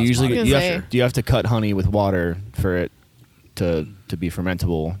words like So you usually osmotic I was you gonna have, say. you have to cut honey with water for it to be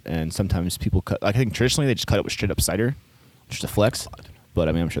fermentable, and sometimes people cut. I think traditionally they just cut it with straight up cider, just a flex. But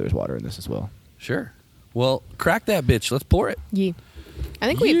I mean, I'm sure there's water in this as well. Sure. Well, crack that bitch. Let's pour it. Yee. I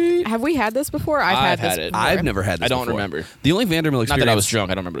think we had this before. I've I've had had this it. before. I've never had this I don't before. remember. The only Vandermill Not experience... that I was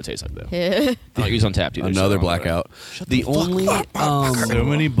drunk. I don't remember what it tastes like, though. Yeah. I don't use Untapped either. Another so I don't blackout. The only So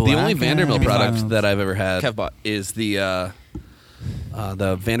many the only blackouts. Vandermill product that I've ever had Kev bought. is the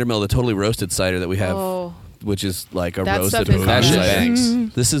Vandermill, the totally roasted cider that we have, Oh. which is like a That roasted stuff is That shit good.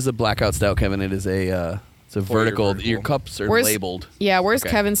 bangs. This is a blackout stout, Kevin. It is it's a vertical. Your cups are Where's- labeled. Yeah, where's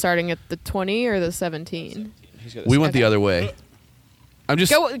Okay. Kevin starting at the 20 or the 17? We went the Okay. other way. I'm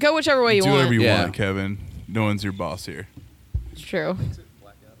just Go whichever way you Do want. whatever you Yeah. want, Kevin. No one's your boss here. It's true.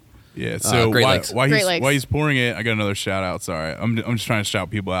 Yeah. So Great Lakes. while Great Lakes. he's pouring it, I got another shout out. Sorry, I'm just trying to shout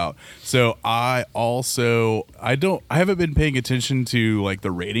people out. So I haven't been paying attention to like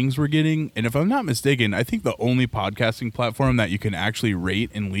the ratings we're getting, and if I'm not mistaken, I think the only podcasting platform that you can actually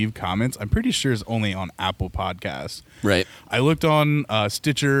rate and leave comments, I'm pretty sure is only on Apple Podcasts. right. I looked on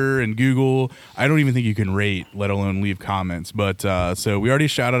Stitcher and Google. I don't even think you can rate, let alone leave comments. But so we already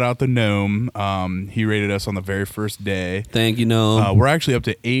shouted out the gnome. He rated us on the very first day. Thank you, no. We're actually up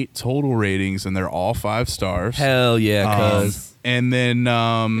to 8 total ratings, and they're all 5 stars. Hell yeah, cuz. And then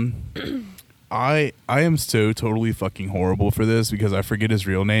I am so totally fucking horrible for this because I forget his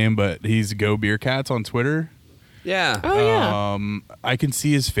real name, but he's Go Beer Cats on Twitter. Yeah. Oh, yeah. I can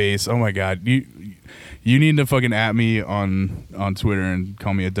see his face. Oh my god, you need to fucking at me on Twitter and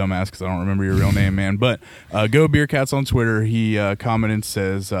call me a dumbass because I don't remember your real name, man. But Go Beer Cats on Twitter, he commented and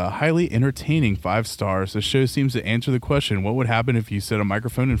says, highly entertaining, 5 stars. The show seems to answer the question, what would happen if you set a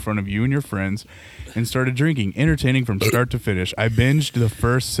microphone in front of you and your friends and started drinking? Entertaining from start to finish. I binged the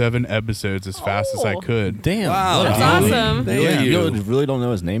first 7 episodes as fast as I could. Damn. Wow, That's dude. awesome. Thank Yeah. You you. really don't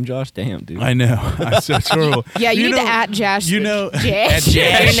know his name, Josh? Damn, dude. I know. I'm so horrible. Yeah, you need know, to at Jash. you know- Jash.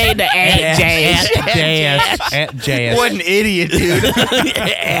 Jash. You need to at Jash. At JS. What an idiot, dude.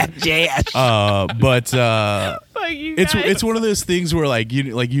 JS. But Fuck you it's guys. one of those things where like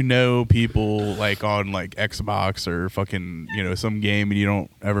you know people like on like Xbox or fucking some game and you don't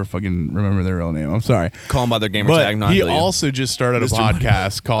ever fucking remember their real name. I'm sorry. Call him by their gamer But tag. Not he kill you. also just started a Mr.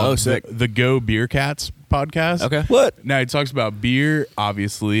 podcast called Oh, sick. the Go Beer Cats podcast. Okay. What? Now he talks about beer,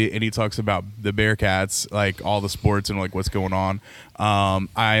 obviously, and he talks about the Bearcats, like all the sports and like what's going on. I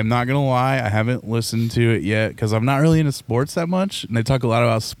am not gonna lie, I haven't listened to it yet because I'm not really into sports that much, and they talk a lot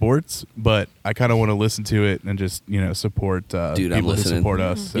about sports. But I kind of want to listen to it and just support Dude, I'm people who listening. support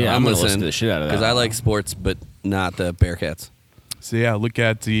us. So, Yeah, I'm gonna listen listening to the shit out of that. because I like sports, but not the Bearcats. so yeah, look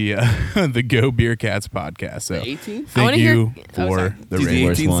at the the Go Beer Cats podcast. So 18th? I thank wanna you hear- oh, for sorry. the Dude, the rating. 18th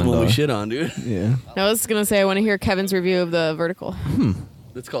 18th is one, the one we dog. shit on, dude. Yeah. I was gonna say I want to hear Kevin's review of the vertical.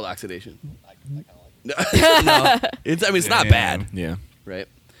 It's called oxidation. No, it's not Damn. bad, Yeah. right?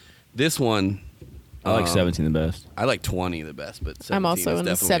 This one, I like 17 the best. I like 20 the best, but 17 I'm also is in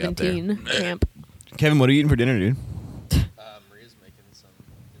the definitely up there. 17 camp. Kevin, what are you eating for dinner, dude? Maria's making some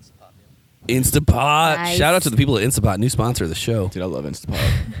Instant Pot meal. Instapot. Nice. Shout out to the people at Instapot, new sponsor of the show. Dude, I love Instapot. I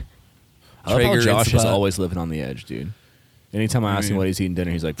love how Traeger Josh is Instapot. always living on the edge, dude. Anytime I ask him what he's eating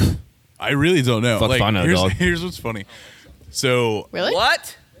dinner, he's like, "Pfft." I really don't know. Fuck like, if I know, here's, dog. here's what's funny. So Really?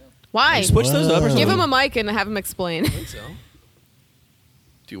 What? Why? switch those up or Give something. him a mic and have him explain.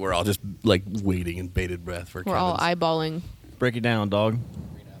 Dude, we're all just like waiting in bated breath for We're all Kevin's. eyeballing. break it down, dog.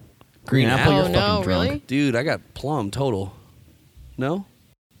 Green Green apple? apple, Oh you're no, fucking drunk. really? Dude, I got plum total. No?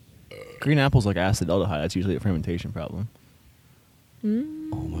 Green apple's like acetaldehyde. That's usually a fermentation problem. Oh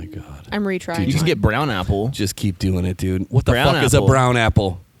my god. I'm retrying. Dude, you can mine. get brown apple, Just keep doing it, dude. What the Brown fuck is a apple. brown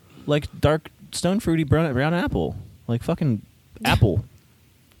apple? like dark stone fruity brown apple, like fucking apple.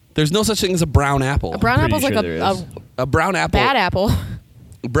 There's no such thing as a brown apple. A brown pretty apple's sure like there a is. A brown apple. bad apple.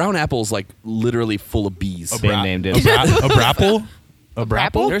 Brown apple's like literally full of bees. Band named it. a brapple? A brapple?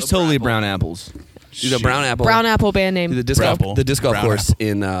 brapple? There's totally brown apples. Dude, a brown apple. Brown apple band name. Dude, the disc golf, Brapple. the disc golf Brown course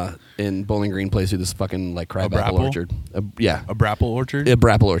in Bowling Green plays through this fucking like crab apple brapple? orchard. Yeah, A brapple orchard? a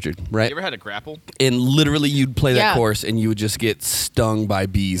brapple orchard, right? You ever had a grapple? And literally, you'd play that Yeah. course, and you would just get stung by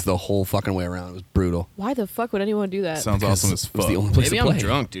bees the whole fucking way around. It was brutal. Why the fuck would anyone do that? Sounds awesome as It was fuck. the only place Maybe to I'm play.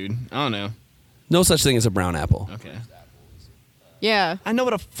 drunk, dude. I don't know. No such thing as a brown apple. Okay. Yeah. I know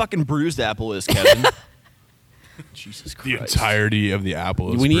what a fucking bruised apple is, Kevin. Jesus The Christ. entirety of the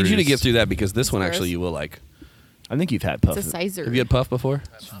apple is We need you to bruised. get through that because this one Gross. actually you will like. I think you've had puff. It's a sizer. Have you had puff before?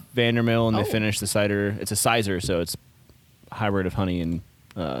 Vandermill, and Oh. they finished the cider. It's a sizer, so it's a hybrid of honey and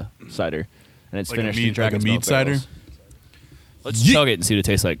cider, and it's Like a finished meat- in Dragon's like a meat Milk cider? barrels. Let's Yeet. chug it and see what it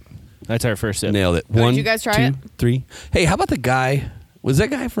tastes like. That's our first sip. Nailed it. Oh, did One, you guys try 2, it? 3. Hey, how about the guy? Was that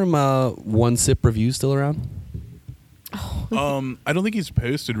guy from One Sip Review still around? I don't think he's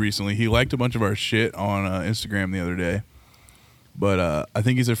posted recently. He liked a bunch of our shit on Instagram the other day. but I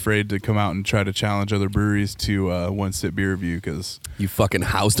think he's afraid to come out and try to challenge other breweries to one sip beer review because You fucking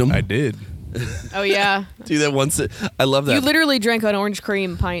housed him. I did. Oh yeah. Do that one sip. I love that. You literally drank an orange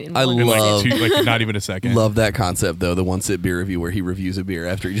cream pint in I one In love- sip. like not even a second. Love that concept though. The one sip beer review where he reviews a beer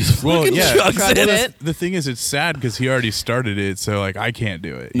after he just Well, fucking yeah. chugs Chugs it. it. The thing is, it's sad because he already started it, so like I can't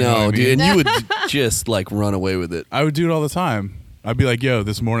do it. You know No, what I mean? dude, and you would just like run away with it. I would do it all the time. I'd be like, "Yo,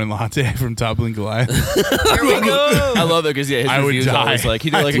 this morning latte from Toppling Goliath." Here we go. I love it because his I would reviews die. always like he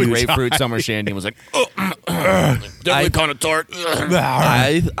did like I a would grapefruit summer shandy and was like, definitely kind of tart.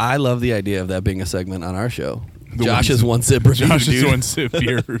 I love the idea of that being a segment on our show. Josh's one sip review. Josh's dude. one sip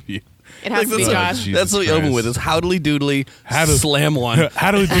beer review. It has to be that's- Josh. Jesus That's what we open Christ. with. Is howdly doodly, How to- slam one.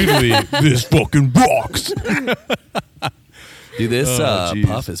 How do doodly? This fucking rocks. Dude, this Oh, jeez.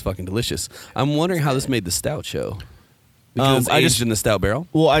 puff is fucking delicious. I'm wondering how this made the stout show. Because I aged just- in the stout barrel.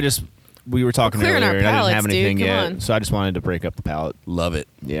 Well, we were talking We're clearing earlier, our and I didn't have palates, anything dude. Come yet, on. so I just wanted to break up the palate. Love it.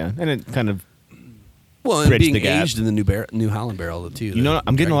 Yeah, and it kind of Well, and Bridge being the gap. aged in the New Holland barrel too. you know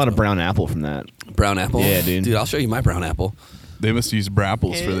I'm getting a lot of brown apple from that brown apple. Yeah, dude. Dude, I'll show you my brown apple. They must use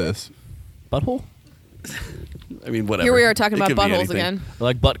Brapples for Ew. this. butthole. I mean, whatever. Here we are talking It about could be buttholes anything. again.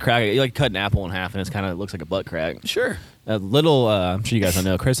 Like butt crack. You like cut an apple in half, and it kind of looks like a butt crack. Sure. A little. I'm sure you guys don't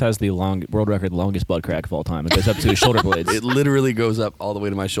know. Chris has the world record longest butt crack of all time. It goes up to his shoulder blades. It literally goes up all the way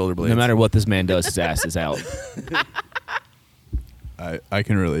to my shoulder blades. No matter what this man does, his ass is out. I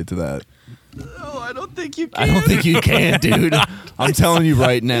can relate to that. No, I don't think you can. I don't think you can, dude. I'm telling you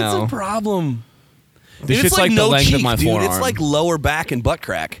right It's now. a problem. This Dude, shit's it's like the no length cheek, of my dude. forearm. It's like lower back and butt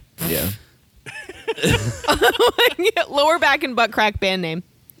crack. Yeah. Lower back and butt crack band name.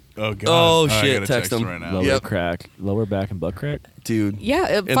 Oh god. Oh, I shit, gotta text him. right now. Lower Yep. crack, lower back and butt crack. Dude. Yeah,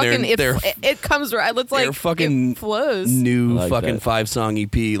 it And fucking they're- it comes right. It's like Their fucking it flows. new I like fucking that. 5-song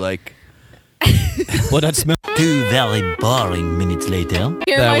EP. Like, What that smell? 2 very boring minutes later.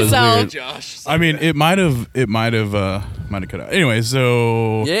 Hear that was myself. weird. I mean, it might have cut out. Anyway,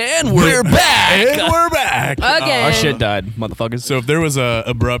 so And we're back. And we're back. Again. Our shit died, motherfuckers. So if there was a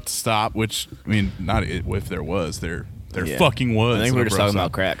abrupt stop, which I mean, not if there was, there Yeah. fucking was. I think we were an just abrupt talking about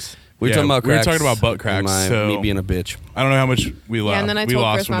stop. cracks. We're Yeah, talking about we were cracks. talking about butt and cracks, my- so- me being a bitch. I don't know how much we lost. Yeah, and then I we told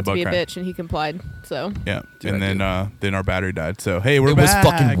lost Chris from not the to be butt a crack. bitch, and he complied. So Yeah, Dude, and I then our battery died. So hey, we're It was back.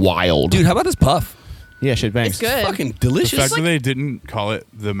 fucking wild. Dude, how about this puff? Yeah, shit bangs. it's good. Fucking The delicious. fact that they didn't call it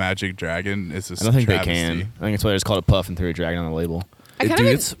the Magic Dragon is a I don't think travesty. they can. I think it's why they just called it puff and threw a dragon on the label. I kind Dude,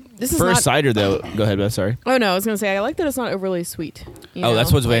 of. it's- This is For a not. cider, though, go ahead, Beth. Sorry. Oh no, I was gonna say I like that it's not overly sweet. You Oh, know?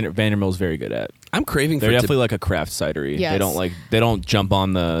 that's what Vandermeel's very good at. I'm craving for They're it to- definitely like a craft cidery. Yes. They don't jump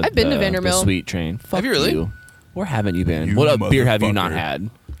on the. I've been to the Vandermeal. sweet train. Fuck you really? You. Where haven't you been? You What beer have you not motherfucker. had?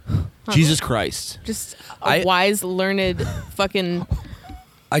 Jesus Christ. just a I- wise, learned, fucking.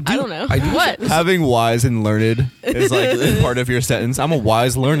 I I don't know. I do. What? Having wise and learned is like part of your sentence. I'm a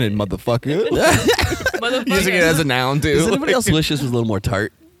wise, learned motherfucker. Motherfucker. Using it as a noun too. Does anybody else wish this was a little more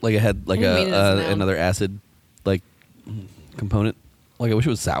tart? Like it had like I didn't mean it as a noun. another acid like component. Like I wish it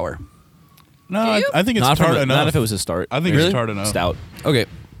was sour. No, Do you? I think it's not, tart from enough. not if it was a start. I think Really? it's tart enough. Stout. Okay.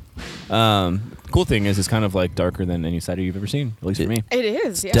 Cool thing is, it's kind of like darker than any cider you've ever seen, at least for me. It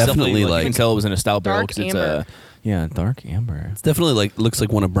is. Yeah. Definitely you like- can tell it was in a stout barrel Dark because it's amber. dark amber. It's definitely like looks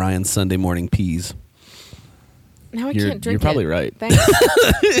like one of Brian's Sunday morning peas. Now I You're- can't drink you're probably it. right. Thanks.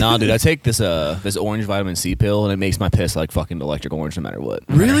 No, dude, I take this orange vitamin C pill and it makes my piss like fucking electric orange no matter what.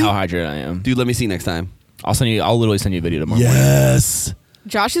 No matter Really? how hydrated I am. Dude, let me see next time. I'll literally send you a video tomorrow morning. Yes.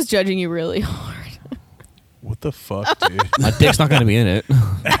 Josh is judging you really hard. What the fuck, dude? My dick's not gonna be in it.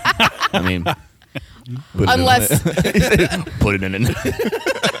 I mean, put it in Unless it. Put it in it.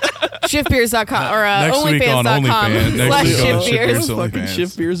 shiftbeers.com or Next week on onlyfans.com OnlyFans. Next week on /shiftbeers. Shiftbeers. Fucking OnlyFans.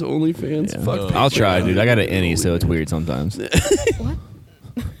 Shift Beers OnlyFans. Yeah. Fuck. I'll try, dude. I got an innie, so it's weird sometimes.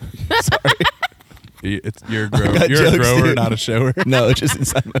 You're a got grower, jokes, dude. not a shower. No, it's just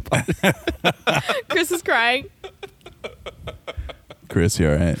inside my body. Chris is crying. Chris, you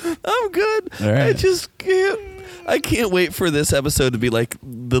all right? I'm good. All right. I just can't. I can't wait for this episode to be like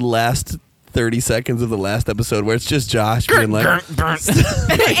the last 30 seconds of the last episode where it's just Josh being like, And All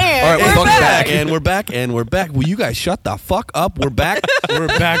right, we're we're back. and we're back, and we're back. Will you guys shut the fuck up? We're back. We're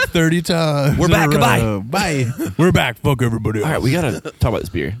back 30 times. We're in back. a Goodbye. row. Bye. We're back. Fuck everybody else. All right, we gotta talk about this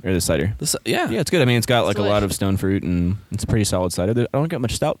beer or this cider. Yeah. Yeah, it's good. I mean, it's got like a Delish. lot of stone fruit and it's a pretty solid cider. I don't get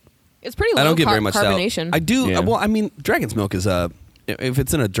much stout. It's pretty low I don't get very much stout. carbonation. I do. Yeah. Well, I mean, Dragon's Milk is if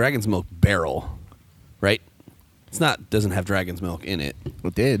it's in a Dragon's Milk barrel, right? It's not doesn't have Dragon's Milk in it.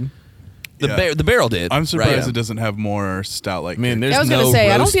 It did. The barrel did. I'm surprised right? it doesn't have more stout like. I mean, there's I was no gonna say,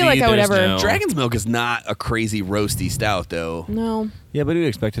 I don't feel roasty, like I would there's ever- no- Dragon's Milk is not a crazy roasty stout, though. No. Yeah, but you'd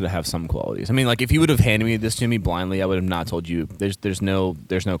expect it to have some qualities. I mean, like if you would have handed me this to me blindly, I would have not told you. There's no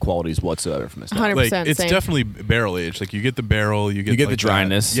qualities whatsoever from this. 100%. like it's same. definitely barrel aged. Like you get the barrel, you get the like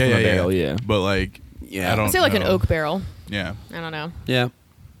dryness that. from a barrel, yeah. But like, Yeah. I don't I'd say like an know. oak barrel. Yeah, I don't know. Yeah.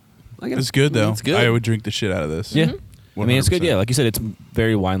 it's good though. It's good. I would drink the shit out of this. Yeah. I mean, it's good. 100%. Yeah, like you said, it's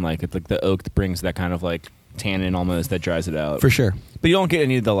very wine-like. It's like the oak that brings that kind of like tannin almost that dries it out. For sure. But you don't get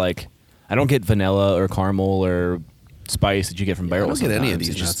any of the like. I don't get vanilla or caramel or spice that you get from I don't barrels. get any of sometimes. these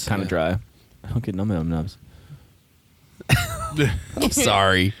It's nuts, just kind of yeah. dry. I don't get none of them nubs. I'm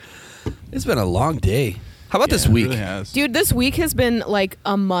sorry. It's been a long day. How about this Yeah, it week? really has. Dude, this week has been like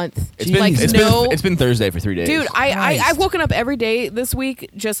a month. It's been like it's been Thursday for 3 days. Dude, Christ. I've woken up every day this week.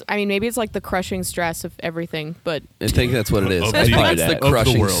 Just, I mean, maybe it's like the crushing stress of everything, but I think that's what it is. Of I the- think it's of the the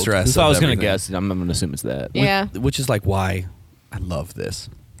crushing world. stress. That's what I of was gonna everything. guess. I'm gonna assume it's that. yeah, Which is like why I love this.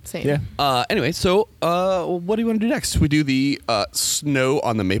 same. Yeah. Anyway, so what do you want to do next? We do the snow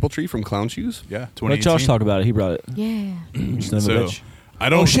on the maple tree from Clown Shoes. Yeah, Let 2018. Josh talk about it. He brought it. Yeah. Son of a So bitch. I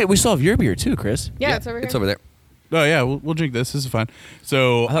don't. Oh shit! We still have your beer too, Chris. Yeah, it's over here. It's over there. Oh yeah, we'll drink this. This is fine.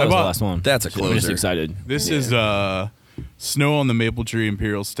 So I thought it was the bought last one. That's a I'm just closer. excited. this is Snow on the Maple Tree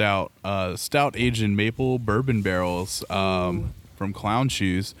Imperial Stout, stout aged in maple bourbon barrels from Clown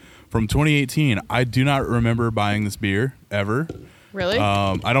Shoes from 2018. I do not remember buying this beer ever. Really?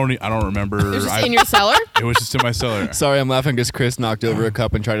 I don't remember. it was just in your cellar? It was just in my cellar. Sorry, I'm laughing because Chris knocked over a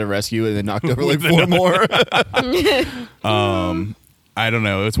cup and tried to rescue it, and then knocked over like 4 more. I don't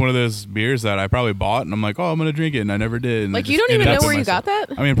know. It's one of those beers that I probably bought, and I'm like, oh, I'm gonna drink it, and I never did. And Like, it you just don't even ended know up in where my you got cellar.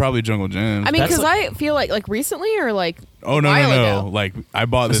 that? I mean, probably Jungle Jim. I mean, That's because I feel like recently or like oh a no, while no. ago? Like I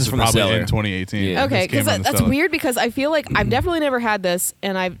bought This this is from the probably cellar. in 2018. Yeah. Okay, This came because from the that's cellar. weird because I feel like I've definitely never had this,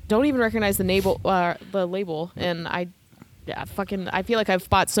 and I don't even recognize the label, and I feel like I've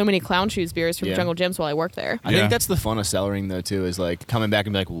bought so many Clown Shoes beers from Yeah. Jungle Gyms while I worked there. I Yeah. think that's the fun of cellaring though too. Is like coming back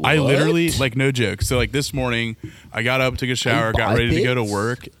and be like, what? I literally, like, no joke. So, like, this morning, I got up, took a shower, got buy ready to go to bits?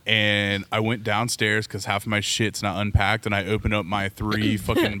 work, and I went downstairs because half of my shit's not unpacked, and I opened up my 3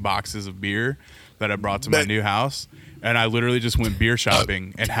 fucking boxes of beer that I brought to my new house, and I literally just went beer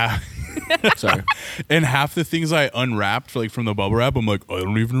shopping, and Sorry. and half the things I unwrapped, like, from the bubble wrap, I'm like, I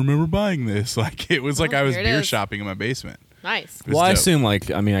don't even remember buying this. Like, it was like I was here it beer is. shopping in my basement. Nice. It was Well, I dope. assume like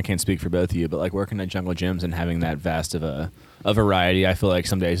I mean I can't speak for both of you, but like working at Jungle Gyms and having that vast of a variety, I feel like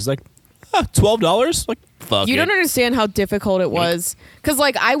some days it's like $12. Like fuck You it. don't understand how difficult it was, because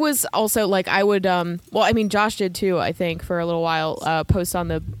like I was also like I would well, I mean Josh did too, I think, for a little while, post on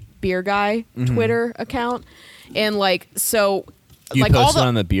the Beer Guy Twitter account, and like so You like all posted the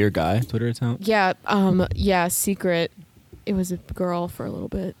on the Beer Guy Twitter account. yeah secret. It was a girl for a little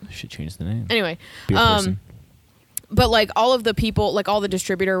bit. I should change the name. Anyway, Beer person. but like all of the people, like all the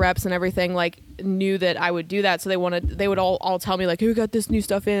distributor reps and everything, like knew that I would do that, so they would all tell me like, "Who got this new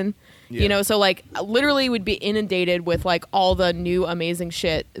stuff in?" Yeah. You know, so like literally would be inundated with like all the new amazing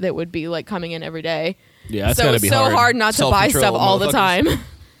shit that would be like coming in every day. Yeah, that's so gotta it's be so hard not to buy Self-control, stuff all the time.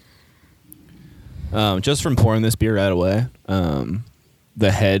 Just from pouring this beer right away,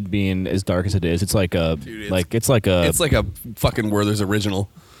 the head being as dark as it is, it's like a Dude, it's like a It's like a fucking Werther's original.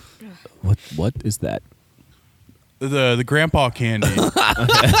 what is that? The grandpa candy. I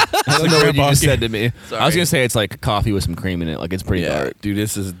don't know what you grandpa just candy. said to me. I Sorry. was gonna say it's like coffee with some cream in it. Like it's pretty dark. dude.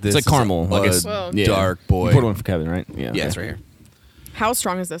 This It's is like caramel. Like it's Whoa. yeah. dark boy. You poured one for Kevin, right? Yeah. Yeah, it's okay. right here. How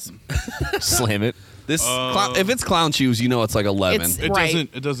strong is this? Slam it. This if it's Clown Shoes, you know it's like 11. It's- It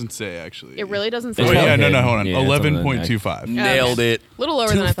Right. doesn't say actually. It really doesn't say. Oh It's yeah, probably no, hold on. hidden. Yeah, it's on the 11.25. Nailed it. A little lower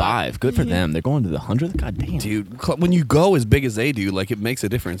than I thought. 2.5. Good for them. They're going to the 100th. God damn. Dude, when you go as big as they do, like it makes a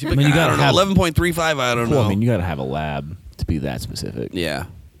difference. You're I mean, like, you I gotta don't know, have- 11.35, I don't Well, know. I mean, you got to have a lab to be that specific. Yeah.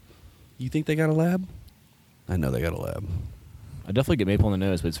 You think they got a lab? I know they got a lab. I definitely get maple in the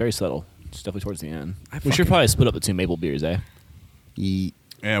nose, but it's very subtle. It's definitely towards the end. I We should fucking- probably split up the 2 maple beers, eh?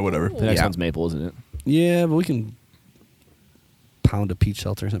 Yeah, whatever. The next Yeah. one's maple, isn't it? Yeah, but we can pound a peach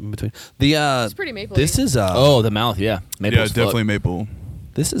seltzer or something in between. The It's pretty mapley. This is Oh, the mouth, yeah. Maple Yeah, as fuck. definitely maple.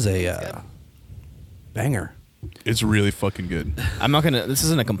 this is a banger. It's really fucking good. I'm not gonna. This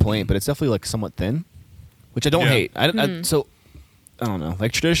isn't a complaint, but it's definitely like somewhat thin, which I don't Yeah. hate. So I don't know.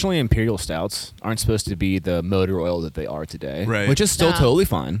 Like traditionally, imperial stouts aren't supposed to be the motor oil that they are today, Right. Which is still Nah. totally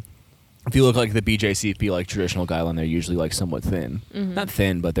fine. If you look like the BJCP like traditional guideline, they're usually like somewhat thin. Not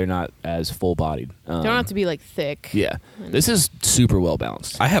thin, but they're not as full bodied. They don't have to be like thick. Yeah, this is super well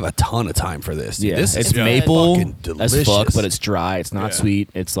balanced. I have a ton of time for this. Dude. Yeah, This it's is good. maple fucking as fuck, delicious. but it's dry. It's not Yeah. sweet.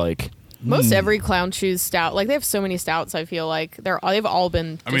 It's like Most every Clown Shoes stout, like they have so many stouts. I feel like they've all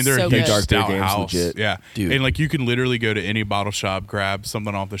been. I mean, just they're so a huge good. Dark beer stout game's house. legit. Yeah, Dude. and like you can literally go to any bottle shop, grab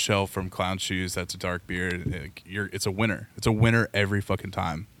something off the shelf from Clown Shoes that's a dark beer. Like, it's a winner. It's a winner every fucking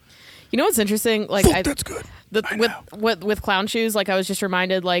time. You know what's interesting? Like That's good. With Clown Shoes, like I was just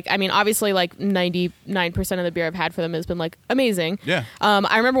reminded, like I mean, obviously, like 99% of the beer I've had for them has been like amazing. Yeah.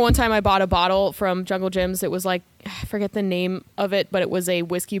 I remember one time I bought a bottle from Jungle Gyms. It was like I forget the name of it, but it was a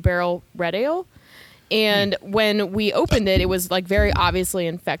whiskey barrel red ale. And when we opened it, it was like very obviously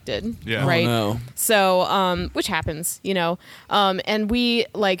infected. Yeah. Right. Oh, no. So, which happens, you know. And we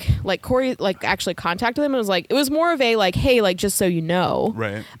like Corey like actually contacted them and was like, it was more of a like, hey, like just so you know.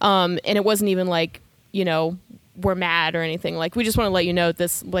 Right. And it wasn't even like, you know, we're mad or anything. Like we just want to let you know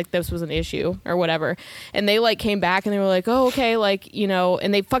this was an issue or whatever. And they like came back and they were like, oh, okay, like, you know,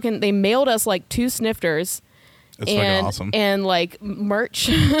 and they mailed us like 2 snifters. That's fucking awesome. And like merch.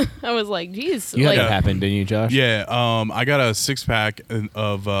 I was like, geez. You had like, that happen, didn't you, Josh? Yeah, I got a 6-pack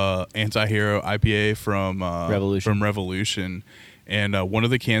of Anti-Hero IPA from Revolution, and one of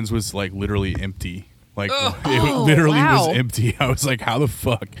the cans was like literally empty. Like it literally wow. was empty. I was like, how the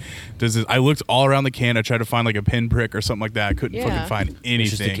fuck does this? I looked all around the can. I tried to find like a pinprick or something like that. I couldn't fucking find anything.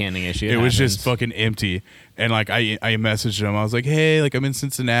 It's just a canning issue. It was just fucking empty. And like I messaged him. I was like, hey, like I'm in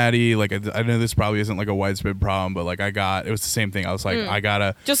Cincinnati. Like I know this probably isn't like a widespread problem, but like it was the same thing. I was like, I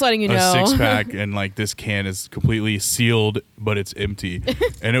got just letting you a know 6-pack and like this can is completely sealed, but it's empty.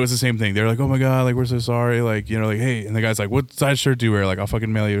 And it was the same thing. They're like, oh my god, like we're so sorry. Like, you know, like hey, and the guy's like, what size shirt do you wear? Like I'll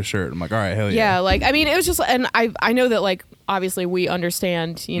fucking mail you a shirt. I'm like, all right, hell yeah. Yeah, like I mean, it was just, and I know that like obviously we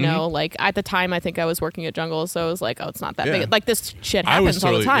understand, you know, like at the time I think I was working at Jungle, so it was like, oh, it's not that Yeah. big. Like this shit I was happens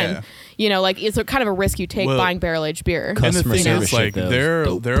all the totally- time. yeah. You know, like it's a kind of a risk you take Well, buying barrel aged beer. And the Customer thing service is, like, shit, though, there is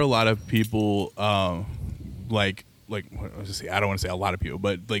dope. are a lot of people, like I don't want to say a lot of people,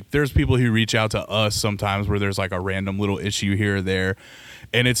 but like there's people who reach out to us sometimes where there's like a random little issue here or there,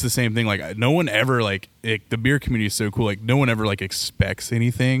 and it's the same thing. Like no one ever the beer community is so cool. Like no one ever like expects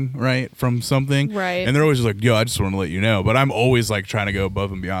anything right from something, Right. And they're always just like, yo, I just want to let you know. But I'm always like trying to go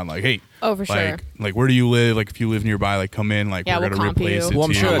above and beyond. Like, hey, Oh, for sure. like where do you live? Like if you live nearby, like come in. Like Yeah, we're we'll gonna comp replace you. it. Well,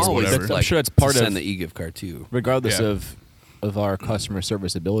 I'm to sure you, that's- or whatever. I'm sure that's part send of- the e-gift card too. Regardless Yeah. of our customer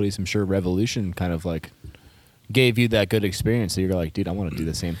service abilities, I'm sure Revolution kind of like gave you that good experience. So you're like, dude, I want to do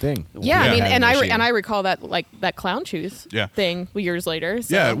the same thing. Yeah, Yeah. I mean, Have and an issue. I recall that like that Clown Shoes Yeah. thing years later.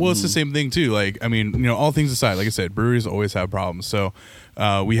 So. Yeah, well, it's the same thing too. Like, I mean, you know, all things aside, like I said, breweries always have problems. So,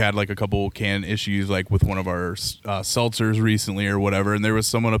 we had like a couple can issues, like with one of our seltzers recently or whatever, and there was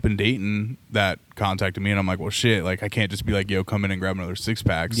someone up in Dayton that contacted me, and I'm like, well, shit, like I can't just be like, yo, come in and grab another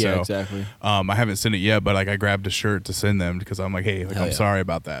 6-pack. Yeah, So, exactly. I haven't sent it yet, but like I grabbed a shirt to send them because I'm like, hey, like Hell I'm yeah. sorry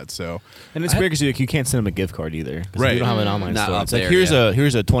about that. So, And it's weird because you can't send them a gift card either. 'Cause Right. We don't have an online Not store. up It's like there, here's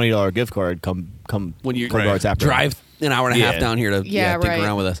yeah. a $20 gift card. Come When you come to our tap room. drive an hour and a half Yeah. down here to Yeah, dick right.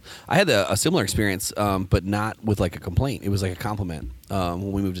 around with us. I had a similar experience, but not with like a complaint. It was like a compliment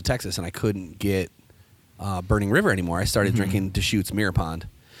when we moved to Texas, and I couldn't get Burning River anymore. I started drinking Deschutes Mirror Pond,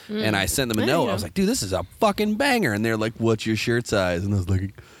 and I sent them a There you note. go. I was like, "Dude, this is a fucking banger!" And they're like, "What's your shirt size?" And I was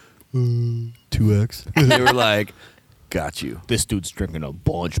like, 2X. And they were like, "Got you." This dude's drinking a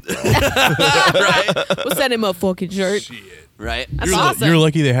bunch. We'll send him a fucking shirt. Right? That's you're, awesome. you're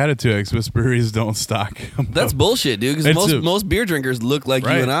lucky they had it 2X. Most breweries don't stock. That's bullshit, dude. It's Because a- most beer drinkers look like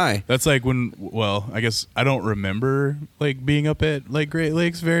Right. you and I. That's like when, well, I guess I don't remember like being up at like Great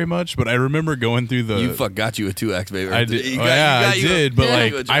Lakes very much, but I remember going through the. You got you a 2X, baby. I did. You Oh, got- yeah, you got I you a- did. But you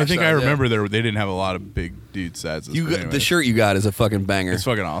like, a I Josh think I size, yeah. remember they didn't have a lot of big dude sizes. You but got, the anyways. shirt you got is a fucking banger. It's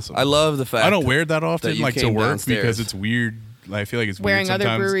fucking awesome. I love the fact I don't wear it that often, that you like to came work downstairs. because it's weird. I feel like it's Wearing weird other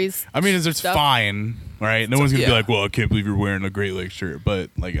sometimes. breweries' I mean, it's stuff. fine, right? No one's gonna be yeah. like, "Well, I can't believe you're wearing a Great Lakes shirt," but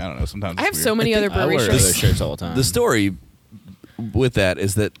like, I don't know. Sometimes I it's have weird. so many other I brewery wear shirts. other shirts all the time. The story with that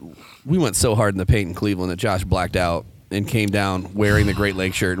is that we went so hard in the paint in Cleveland that Josh blacked out and came down wearing the Great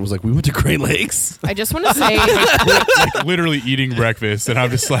Lakes shirt and was like, "We went to Great Lakes." I just want to say, like literally eating breakfast, and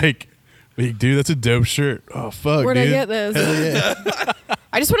I'm just like, dude, that's a dope shirt. Oh fuck, where'd dude. I get this?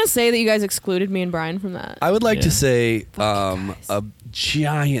 I just want to say that you guys excluded me and Brian from that. I would like Yeah. to say guys. a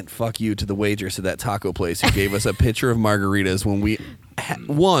giant fuck you to the waitress at that taco place who gave us a pitcher of margaritas when we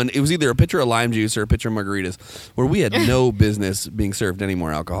one. It was either a pitcher of lime juice or a pitcher of margaritas, where we had no business being served any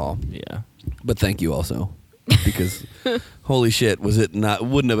more alcohol. yeah. But thank you also, because holy shit, wouldn't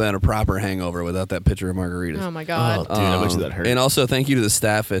have been a proper hangover without that pitcher of margaritas. Oh my god. Dude, I bet you that hurt. And also thank you to the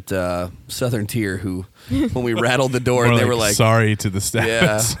staff at Southern Tier who, when we rattled the door, More and they were like, sorry to the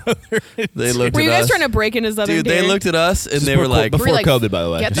staff. Yeah. they looked Were at you guys us. trying to break into Southern Dude, they Tier? looked at us and Just they were like, before We're like, COVID, by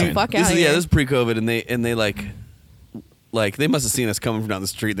the way. get the Just saying. fuck this out is, of yeah, here. this is pre-COVID, and they like, Like they must have seen us coming from down the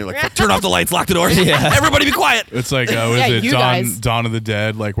street. They're like, turn off the lights, lock the doors. Everybody be quiet. It's like, what Yeah, is you it? guys. Dawn of the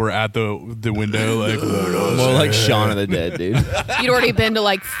Dead. Like we're at the window. Like More like Shaun of the Dead, dude. You'd already been to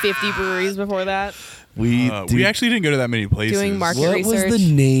like 50 breweries before that. we actually didn't go to that many places. Doing market What research. was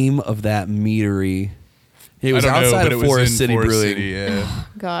the name of that meadery? It was I don't know, outside but of it was Forest in City Forest Brewing. City, yeah.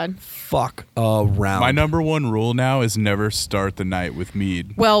 God. Fuck around. My number one rule now is never start the night with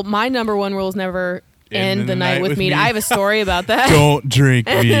mead. Well, my number one rule is never end the night with mead. mead. I have a story about that. Don't drink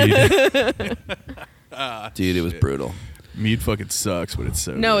mead. Dude, it was brutal. Mead fucking sucks, but it's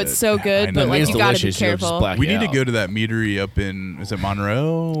so No, good. it's so good, I but, know. like, It's you gotta be delicious, you'll just careful. black We it need to out. go to that meadery up in, is it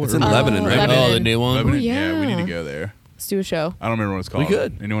Monroe? It's in Or- Lebanon, right? Lebanon. Oh, the new one. Lebanon? Oh, Yeah, we need yeah. to go there. Let's do a show. I don't remember what it's called.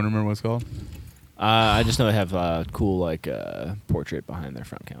 could. Anyone remember what it's called? I just know they have a cool like portrait behind their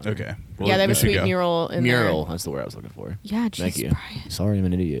front counter. Okay. Yeah, they have we a should sweet go. mural in Mural. there. That's the word I was looking for. Yeah, Thank jeez, you. Brian. Sorry, I'm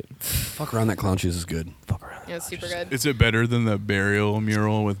an idiot. Fuck around that clown shoes is good. Fuck around. Yeah, it's super good. Is it better than the burial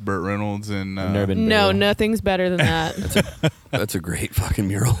mural with Burt Reynolds and? I've never been. No, burial. nothing's better than that. That's a great fucking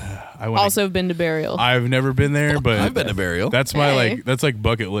mural. I went Also been to burial. I've never been there, but I've been to burial. That's my Hey. that's like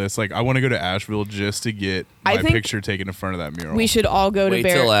bucket list. Like I want to go to Asheville just to get I my think picture taken in front of that mural. we should all go to Wait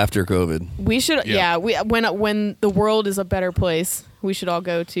till burial. after COVID. We should, Yeah. yeah. When the world is a better place, we should all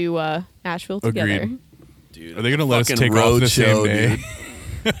go to Asheville together. Agreed. Dude, Are they gonna let us fucking take off road the same show, day?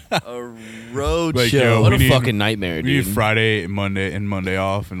 dude. A road Like, show. yo, What we a need- fucking nightmare, We need dude. Friday, Monday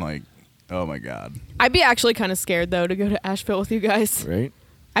off, and like, oh my god. I'd be actually kind of scared though to go to Asheville with you guys. Right?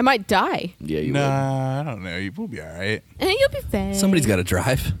 I might die. Yeah, you would. Nah, I don't know. We'll be all right. And you'll be fine. Somebody's got to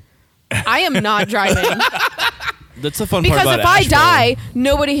drive. I am not driving That's the fun because part about if I Asheville. die,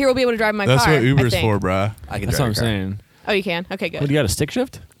 nobody here will be able to drive my That's car. what Uber's I think. for, bruh. I can That's drive what I'm your car. saying. Oh, you can. Okay, good. What, you got a stick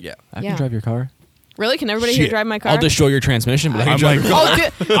shift? Yeah. I Yeah. can drive your car. Really? Can everybody here Shit. drive my car? I'll destroy your transmission, but I can I'm drive like,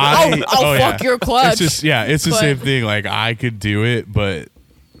 your car. I'll yeah. fuck your clutch. It's just it's the But- same thing. Like I could do it, but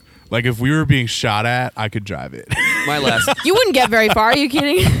like if we were being shot at, I could drive it. My last, You wouldn't get very far. Are you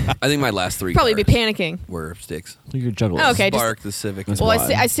kidding? I think my last three Probably be cars panicking. were sticks. You're juggling. Oh, okay. just- Spark, the Civic. That's Well,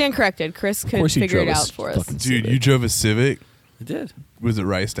 why. I stand corrected. Chris could course you figure it drove a out for us. fucking- Dude, Civic. you drove a Civic. I did. Was it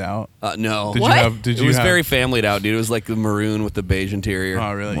riced out? No. Did What? you have? Did It you was have, very familyed out, dude. It was like the maroon with the beige interior.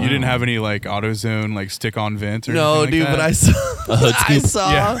 Oh, really? Wow. You didn't have any like AutoZone like stick-on vent or No, anything dude, like but I that?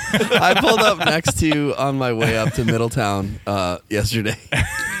 saw. I pulled up next to you on my way up to Middletown yesterday.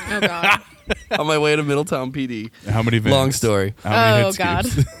 Oh God. On my way to Middletown PD. How many vents? Long story. How many Oh, hit God.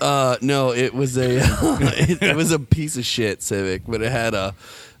 scoops? No, it was a it was a piece of shit Civic, but it had a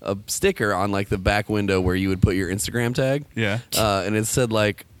sticker on like the back window where you would put your Instagram tag. Yeah. And it said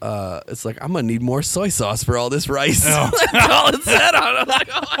like it's like I'm gonna need more soy sauce for all this rice. Oh. That's all it said on it. I'm like,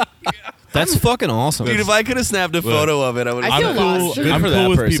 oh my God. That's fucking awesome. Dude, if I could have snapped a photo of it, I would I have. feel I'm lost. cool. Good I'm for cool that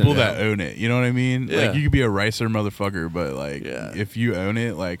with person, people yeah. that own it. You know what I mean? Yeah. Like you could be a ricer motherfucker, but like Yeah. if you own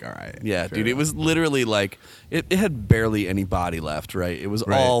it, like all right. Yeah, fair dude, it enough. was literally like it had barely any body left, right? It was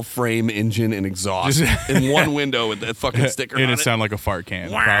Right. all frame, engine, and exhaust Just- in one window with that fucking sticker and on it sounded like a fart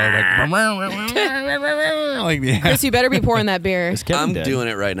can. Probably like yeah. Chris, you better be pouring that beer. Is Kevin I'm dead? doing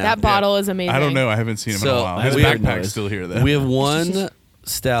it right now. That bottle is amazing. I don't know. I haven't seen him in So, a while. His we have- backpack's still here though. We have one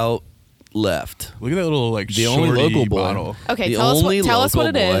stout left. Look at that little like The only shorty local boy. bottle. Okay, The tell us only tell us what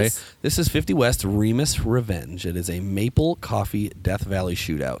it local boy. is. This is 50 West Remus Revenge. It is a maple coffee Death Valley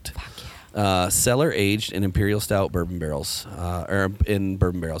shootout. Cellar aged in Imperial Stout bourbon barrels, or in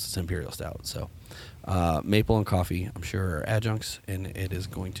bourbon barrels. It's Imperial Stout. So maple and coffee, I'm sure, are adjuncts, and it is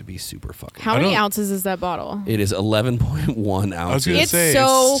going to be super fucking. How I many don't- ounces is that bottle? It is 11.1 I was gonna ounces. It's say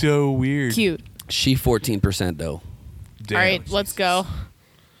so it's so weird. Cute. She 14% though. Damn. All right, let's go.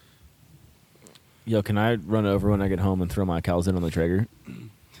 Yo, can I run over when I get home and throw my cows in on the Traeger?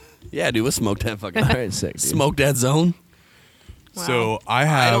 Yeah, dude, let's smoke that fucking. All right, sick. Dude. Smoke that zone. Wow. So I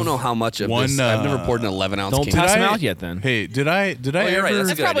have. I don't know how much of one, this. I've never poured an 11 ounce Don't can. pass Did them I- out yet, then. Hey, did I Oh, you're right, ever? that's a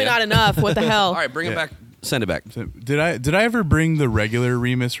That's good probably idea. not enough. What the hell? All right, bring it Yeah. back. Send it back. Did I ever bring the regular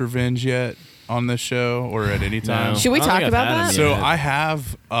Remus Revenge yet on this show or at any time? No. Should we I don't talk think I've about had 'em that? So yet. I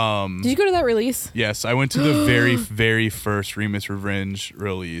have. Did you go to that release? Yes, I went to the very first Remus Revenge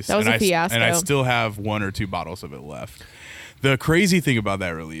release. That was and a fiasco. And I still have 1 or 2 bottles of it left. The crazy thing about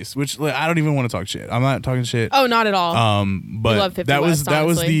that release, which like, I don't even want to talk shit. I'm not talking shit. Oh, not at all. But love 50 that was West, that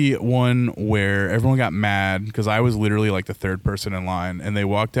was honestly. the one where everyone got mad because I was literally like the 3rd person in line, and they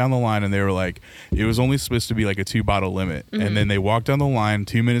walked down the line and they were like, it was only supposed to be like a 2-bottle limit, Mm-hmm. and then they walked down the line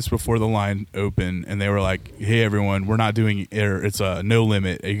 2 minutes before the line opened, and they were like, hey everyone, we're not doing it's a no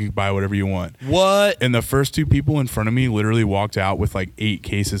limit. You can buy whatever you want. What? And the first 2 people in front of me literally walked out with like 8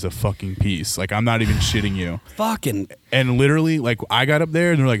 cases of fucking peace. Like I'm not even shitting you. Fucking. And literally, like, I got up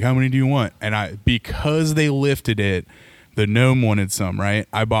there and they're like, how many do you want? And because they lifted it, The gnome wanted some, right?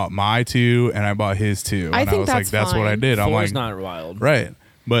 I bought my 2 and I bought his 2. And I think was like, that's what I fine. did. I'm 4 like, is not wild. right.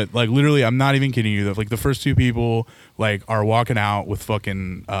 But like literally, I'm not even kidding you. Like the first 2 people like are walking out with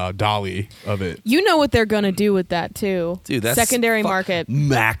fucking dolly of it. You know what they're gonna do with that too, Dude, that's secondary market.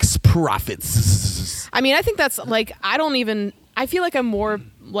 max profits. I mean, I think that's like I feel like I'm more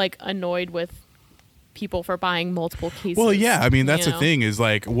like annoyed with people for buying multiple cases. Well, yeah. I mean, that's you the know? thing is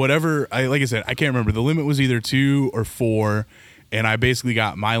like whatever. Like I said, I can't remember. The limit was either 2 or 4. And I basically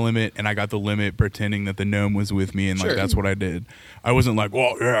got my limit, and I got the limit pretending that the gnome was with me, and like Sure. that's what I did. I wasn't like,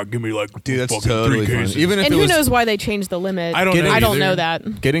 well, yeah, give me like Dude, that's fucking totally 3 fine. cases. Even if And it who was knows why they changed the limit? I don't know I don't either. know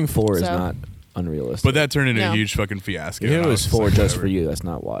that. Getting 4 is So- not unrealistic. But that turned into No. a huge fucking fiasco. If and it I was just 4 like, just whatever. for you, that's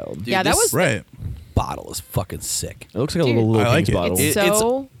not wild. Dude, Yeah, that this was Right. bottle is fucking sick. It looks like Dude. a little I like King's it. bottle. It's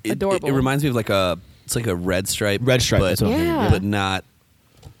so adorable. It reminds me of it's like a red stripe. Red stripe, but, that's what I'm thinking. Yeah. but not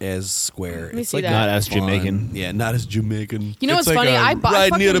as square. Let me it's see like that. Not as fun. Jamaican. Yeah, not as Jamaican. You know It's what's like funny? a I bought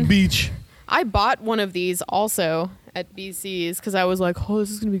Right near the fucking- beach. I bought one of these also at BC's because I was like, oh, this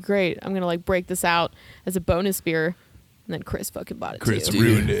is gonna be great. I'm gonna like break this out as a bonus beer, and then Chris fucking bought it Chris too.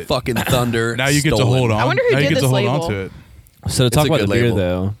 ruined it. Fucking thunder. Now you get to stolen. hold on. I wonder who now you did get to this hold label. on to it. So to talk a about the good beer, label.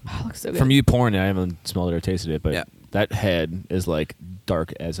 though, Oh, it looks so good. from you pouring it, I haven't smelled it or tasted it, but Yeah. that head is like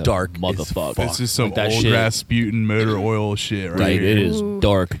dark as a Dark as motherfucker. fuck. It's just some Like that old shit. Rasputin motor oil shit, right? Right, here. it is Ooh.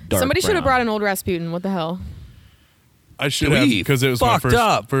 dark. Somebody should have brown. brought an old Rasputin. What the hell? I should Dude, have we because it was my fucked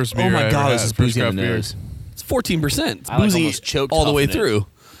up. first beer. Oh my I god, ever this had, is first boozy in craft the beer. nose. It's 14%. It's I, like, boozy almost choked all the way huffing it. through.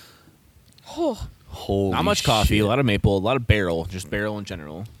 Oh, Holy Not much coffee, shit. a lot of maple, a lot of barrel, just barrel in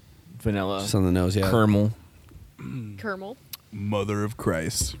general. Vanilla, Just on the nose, yeah. caramel. caramel. Mother of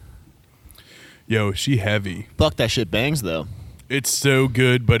Christ. Yo, she heavy. Fuck, that shit bangs though. It's so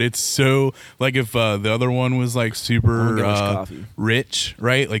good, but it's so like if the other one was like I super don't get much coffee. rich,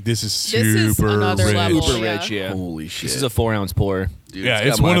 right? Like this is This is super another rich. level. Super yeah. rich, yeah. Holy shit. This is a 4-ounce pour. Dude, Yeah, got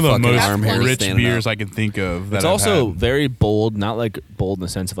it's my one of the fucking most arm hair rich standing beers up. I can think of. That It's I've also had. very bold, not like bold in the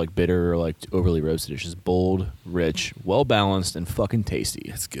sense of like bitter or like overly roasted. It's just bold, rich, well balanced, and fucking tasty.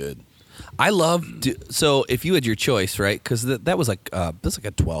 It's good. I love so if you had your choice, right? Because that was like that's like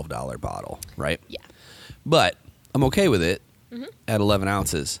a $12 bottle, right? Yeah. But I'm okay with it at 11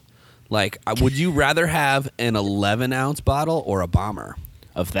 ounces. Like, would you rather have an 11-ounce bottle or a bomber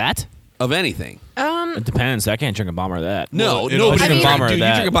Of that? of anything? It depends. I can't drink a bomber of that. No, Well, it nobody all can depends. Bomber dude, of you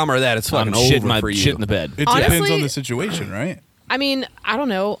that. drink a bomber of that, it's I'm fucking shit over my for you. shit in the bed. It Honestly- depends on the situation, right? I mean, I don't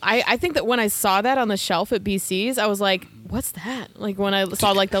know. I think that when I saw that on the shelf at BC's, I was like, what's that? Like when I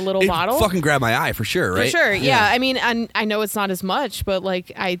saw like the little It bottle. fucking grabbed my eye for sure, right? For sure, yeah. I mean, I know it's not as much, but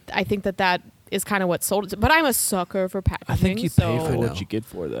like I think that is kind of what sold it. But I'm a sucker for packaging. I think you so. pay for know. what you get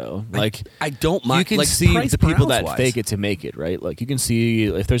for though. Like I don't mind. you can like, see price the per people that ounce-wise. fake it to make it, right? Like you can see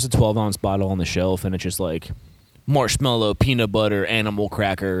if there's a 12-ounce bottle on the shelf and it's just like marshmallow, peanut butter, animal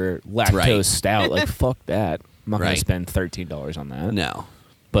cracker, lactose Right. stout. Like fuck that. I'm not gonna Right. spend $13 on that. No.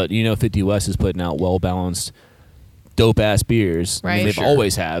 But you know, 50 West is putting out well balanced, dope ass beers. I mean, Right. they've Sure.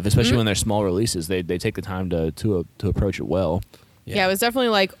 always have, especially Mhm. when they're small releases. They take the time to approach it well. Yeah, it was definitely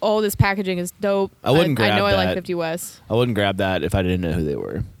like, oh, this packaging is dope. I wouldn't I grab know I like that. 50 West. I wouldn't grab that if I didn't know who they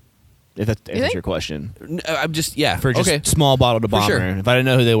were. If that's think? your question. I'm just For just okay. small bottle to For bomber. sure. If I didn't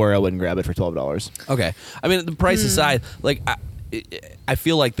know who they were, I wouldn't grab it for $12. Okay. I mean, the price aside, like I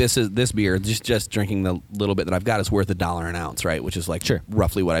feel like this beer, just drinking the little bit that I've got is worth $1 an ounce, right? Which is like Sure.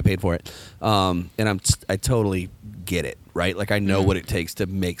 roughly what I paid for it. And I totally get it, right? Like I know what it takes to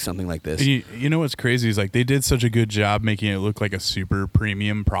make something like this. You know what's crazy is like they did such a good job making it look like a super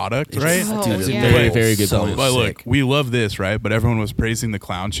premium product, right? Oh, Dude, yeah. Very, very good point. But look, sick. we love this, right? But everyone was praising the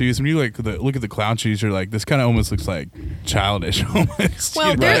clown shoes. When you like look at the clown shoes, you're like, this kind of almost looks like childish, almost. Well,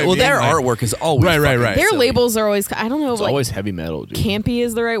 you know they're- what I Well, mean? their Like- artwork is always Right, fucking right. Their silly. labels are always, I don't know, It's like always heavy metal, dude. campy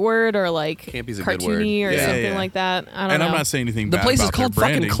is the right word or like Campy's a good word. cartoony or Yeah, something yeah. like that. I don't And know. I'm not saying anything The bad place is about their called fucking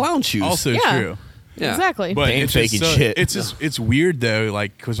branding. Clown Shoes. Also Yeah. true. Yeah. Exactly. But Paint it's just faking so- shit. It's just it's weird though,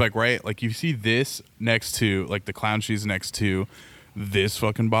 like because like right, like you see this next to like the clown shoes next to this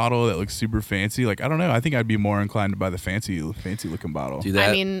fucking bottle that looks super fancy. Like I don't know, I think I'd be more inclined to buy the fancy looking bottle. Dude, that,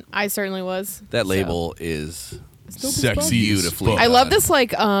 I mean, I certainly was. that so. label is Sexy, beautifully. I love done. this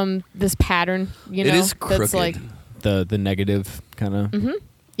like this pattern, you know. It is That's crooked. like The negative kind of.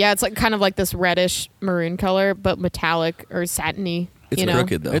 yeah, it's like kind of like this reddish maroon color, but metallic or satiny. It's you know?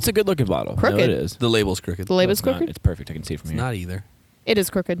 crooked though. It's a good looking bottle. Crooked. No, it is. The label's crooked. The label's It's not. crooked. It's perfect. I can see it from It's here. not either. It is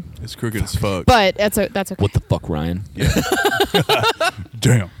crooked, It's crooked as fuck. but that's okay. What the fuck, Ryan?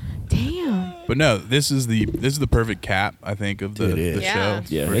 Damn. Damn. But no, this is the perfect cap, I think, of the, It is. the Yeah. show.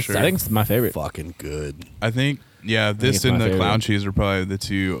 Yeah, for it's, sure. I think it's my favorite. Fucking good. I think Yeah, this it's and my the clown favorite. cheese are probably the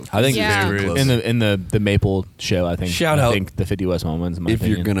two I think Yeah. favorites. in the maple show, I think Shout I out think the 50 West one wins. In my If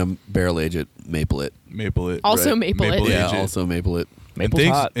you're opinion. gonna barrel age it, maple it. Maple it. Also Right. maple Maple it. it. Yeah, Age it. also maple it. Maple's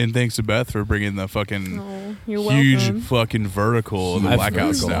hot. And thanks to Beth for bringing the fucking Oh, you're huge welcome. fucking vertical of the I've-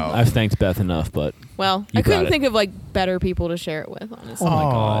 blackout stout. I've thanked Beth enough, but Well, You I couldn't got it. think of like better people to share it with, honestly. oh my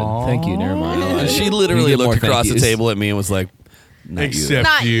god, thank you. Never mind. She You literally get more looked across the thank yous. table at me and was like, "Not Except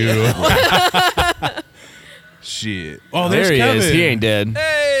Not you. you. Shit. Oh, there's There he Kevin. is. He ain't dead.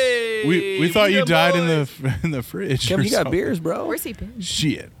 Hey, We thought you died in the fridge. Kevin, or you got something. beers, bro? Where's he been?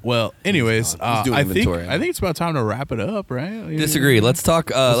 Shit. Well, anyways, He's doing I think inventory. it's about time to wrap it up, right? Disagree. Let's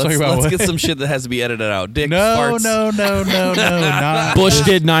talk. Let's talk about Let's what- get some shit that has to be edited out. Dick No, farts. no, not Bush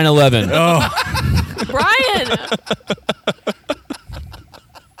did 9/11. Oh, Brian!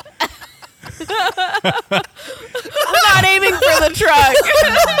 I'm not aiming for the truck.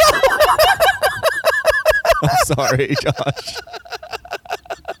 I'm sorry, Josh.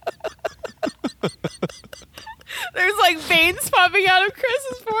 There's like veins popping out of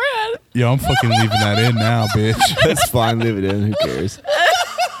Chris's forehead. yeah, I'm fucking leaving that in now, bitch. That's fine. Leave it in. Who cares?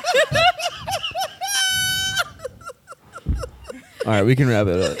 All right, we can wrap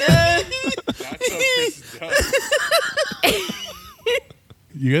it up.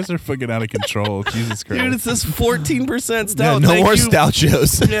 You guys are fucking out of control. Jesus Christ. Dude, it's this 14% stout. Yeah, no Thank more you. stout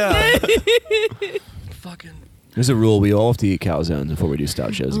shows. Yeah. Fucking. There's a rule: we all have to eat calzones before we do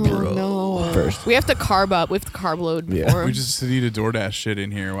stout shows again. Oh, no. First. We have to carb up. We have to carb load Yeah. before. We just need a DoorDash shit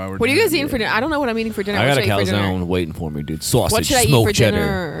in here while we're What are you doing guys it. eating for dinner? I don't know what I'm eating for dinner. I What got a should I eat for dinner? calzone waiting for me, dude. Sausage, What should I eat smoked for cheddar,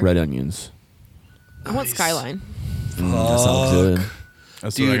 dinner? red onions. I want Skyline. That sounds good.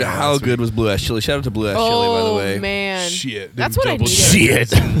 That's what I Dude, got how last good week. was Blue Ash Chili? Shout out to Blue Ash Chili, by the way. Oh, man. Shit. That's them what I double needed.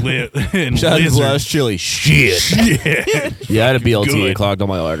 cheddars and and Shout out to lizards. Blast Chili. Shit. Yeah, I had a BLT. Good. It clogged all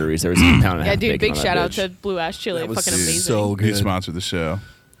my arteries. There was a pound and a half Yeah, of dude, bacon big on that shout out bitch. to Blue Ash Chili. That was Fucking amazing. so He good. sponsored the show.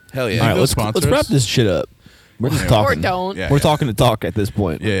 Hell yeah. All right, they'll let's sponsor wrap us? this shit up. We're just Yeah. talking. Or don't. Yeah. We're talking to talk at this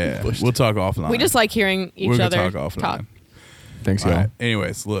point. Yeah, we'll talk offline. We just like hearing each We're gonna other talk offline. talk. Thanks, All y'all. right.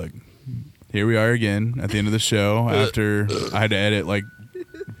 Anyways, look, here we are again at the end of the show after I had to edit like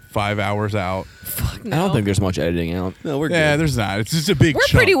 5 hours out. I don't think there's much editing out. No, we're Yeah, good. there's not. It's just a big. We're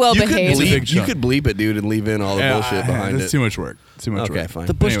chunk. pretty well You could, behaved. It's a big bleep, you chunk. could bleep it, dude, and leave in all the bullshit behind That's it. too much work. Too much Okay, work. fine.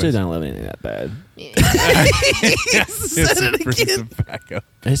 The Bush Anyways. did 9/11 ain't that bad.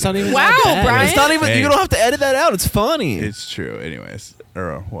 It's not even Wow, that bad. Brian. It's not even. Hey. You don't have to edit that out. It's funny. It's true. Anyways,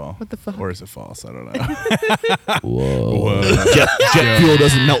 or well, What the fuck? or is it false? I don't know. Whoa. Whoa. Jet fuel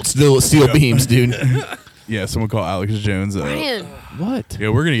doesn't melt steel beams, dude. Yeah, someone call Alex Jones up. Brian. What? Yeah,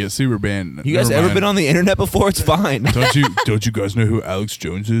 we're gonna get super banned. You guys Never ever mind. been on the internet before? It's fine. Don't you guys know who Alex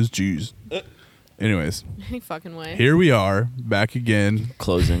Jones is? Jeez. Anyways, Any fucking way. here we are back again,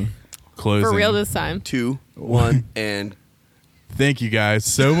 Closing. closing. For real this time. 2, 1, and Thank you guys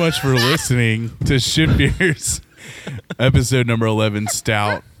so much for listening to Shit Beers, episode number 11,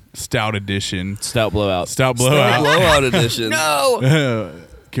 Stout edition, Stout blowout. Stout Stout Blowout. Blowout edition. No.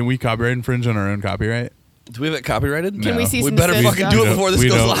 Can we copyright infringe on our own copyright? Do we have it copyrighted? Can we No. see We some better desist fucking stuff? do it before this We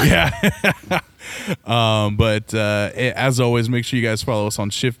goes don't- live. Yeah. But as always, make sure you guys follow us on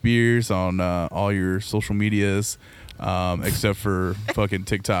Shift Beers on all your social medias, except for fucking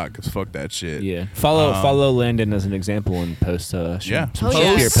TikTok, because fuck that shit. Yeah. Follow Landon as an example and post Yeah. some Oh, shit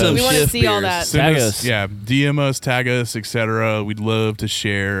yeah. beer Some We posts. want to shift see all beers. that. Send Tag us, us. yeah, DM us, tag us, etc. We'd love to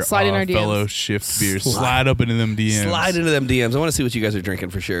share Slide in our DMs. fellow Shift Beers. Slide up into them DMs. Slide into them DMs. I want to see what you guys are drinking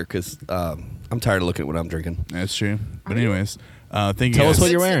for sure, because I'm tired of looking at what I'm drinking. That's true. But anyways, thank you Tell guys. us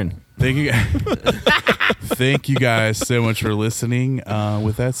what you're wearing. Thank you guys. Thank you guys so much for listening.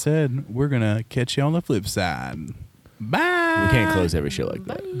 With that said, we're gonna catch you on the flip side. Bye. We can't close every show like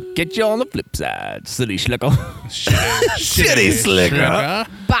that. Get you on the flip side, silly schlicker. Shitty slicker.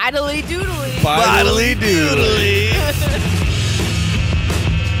 Bodily doodly. Bodily doodly.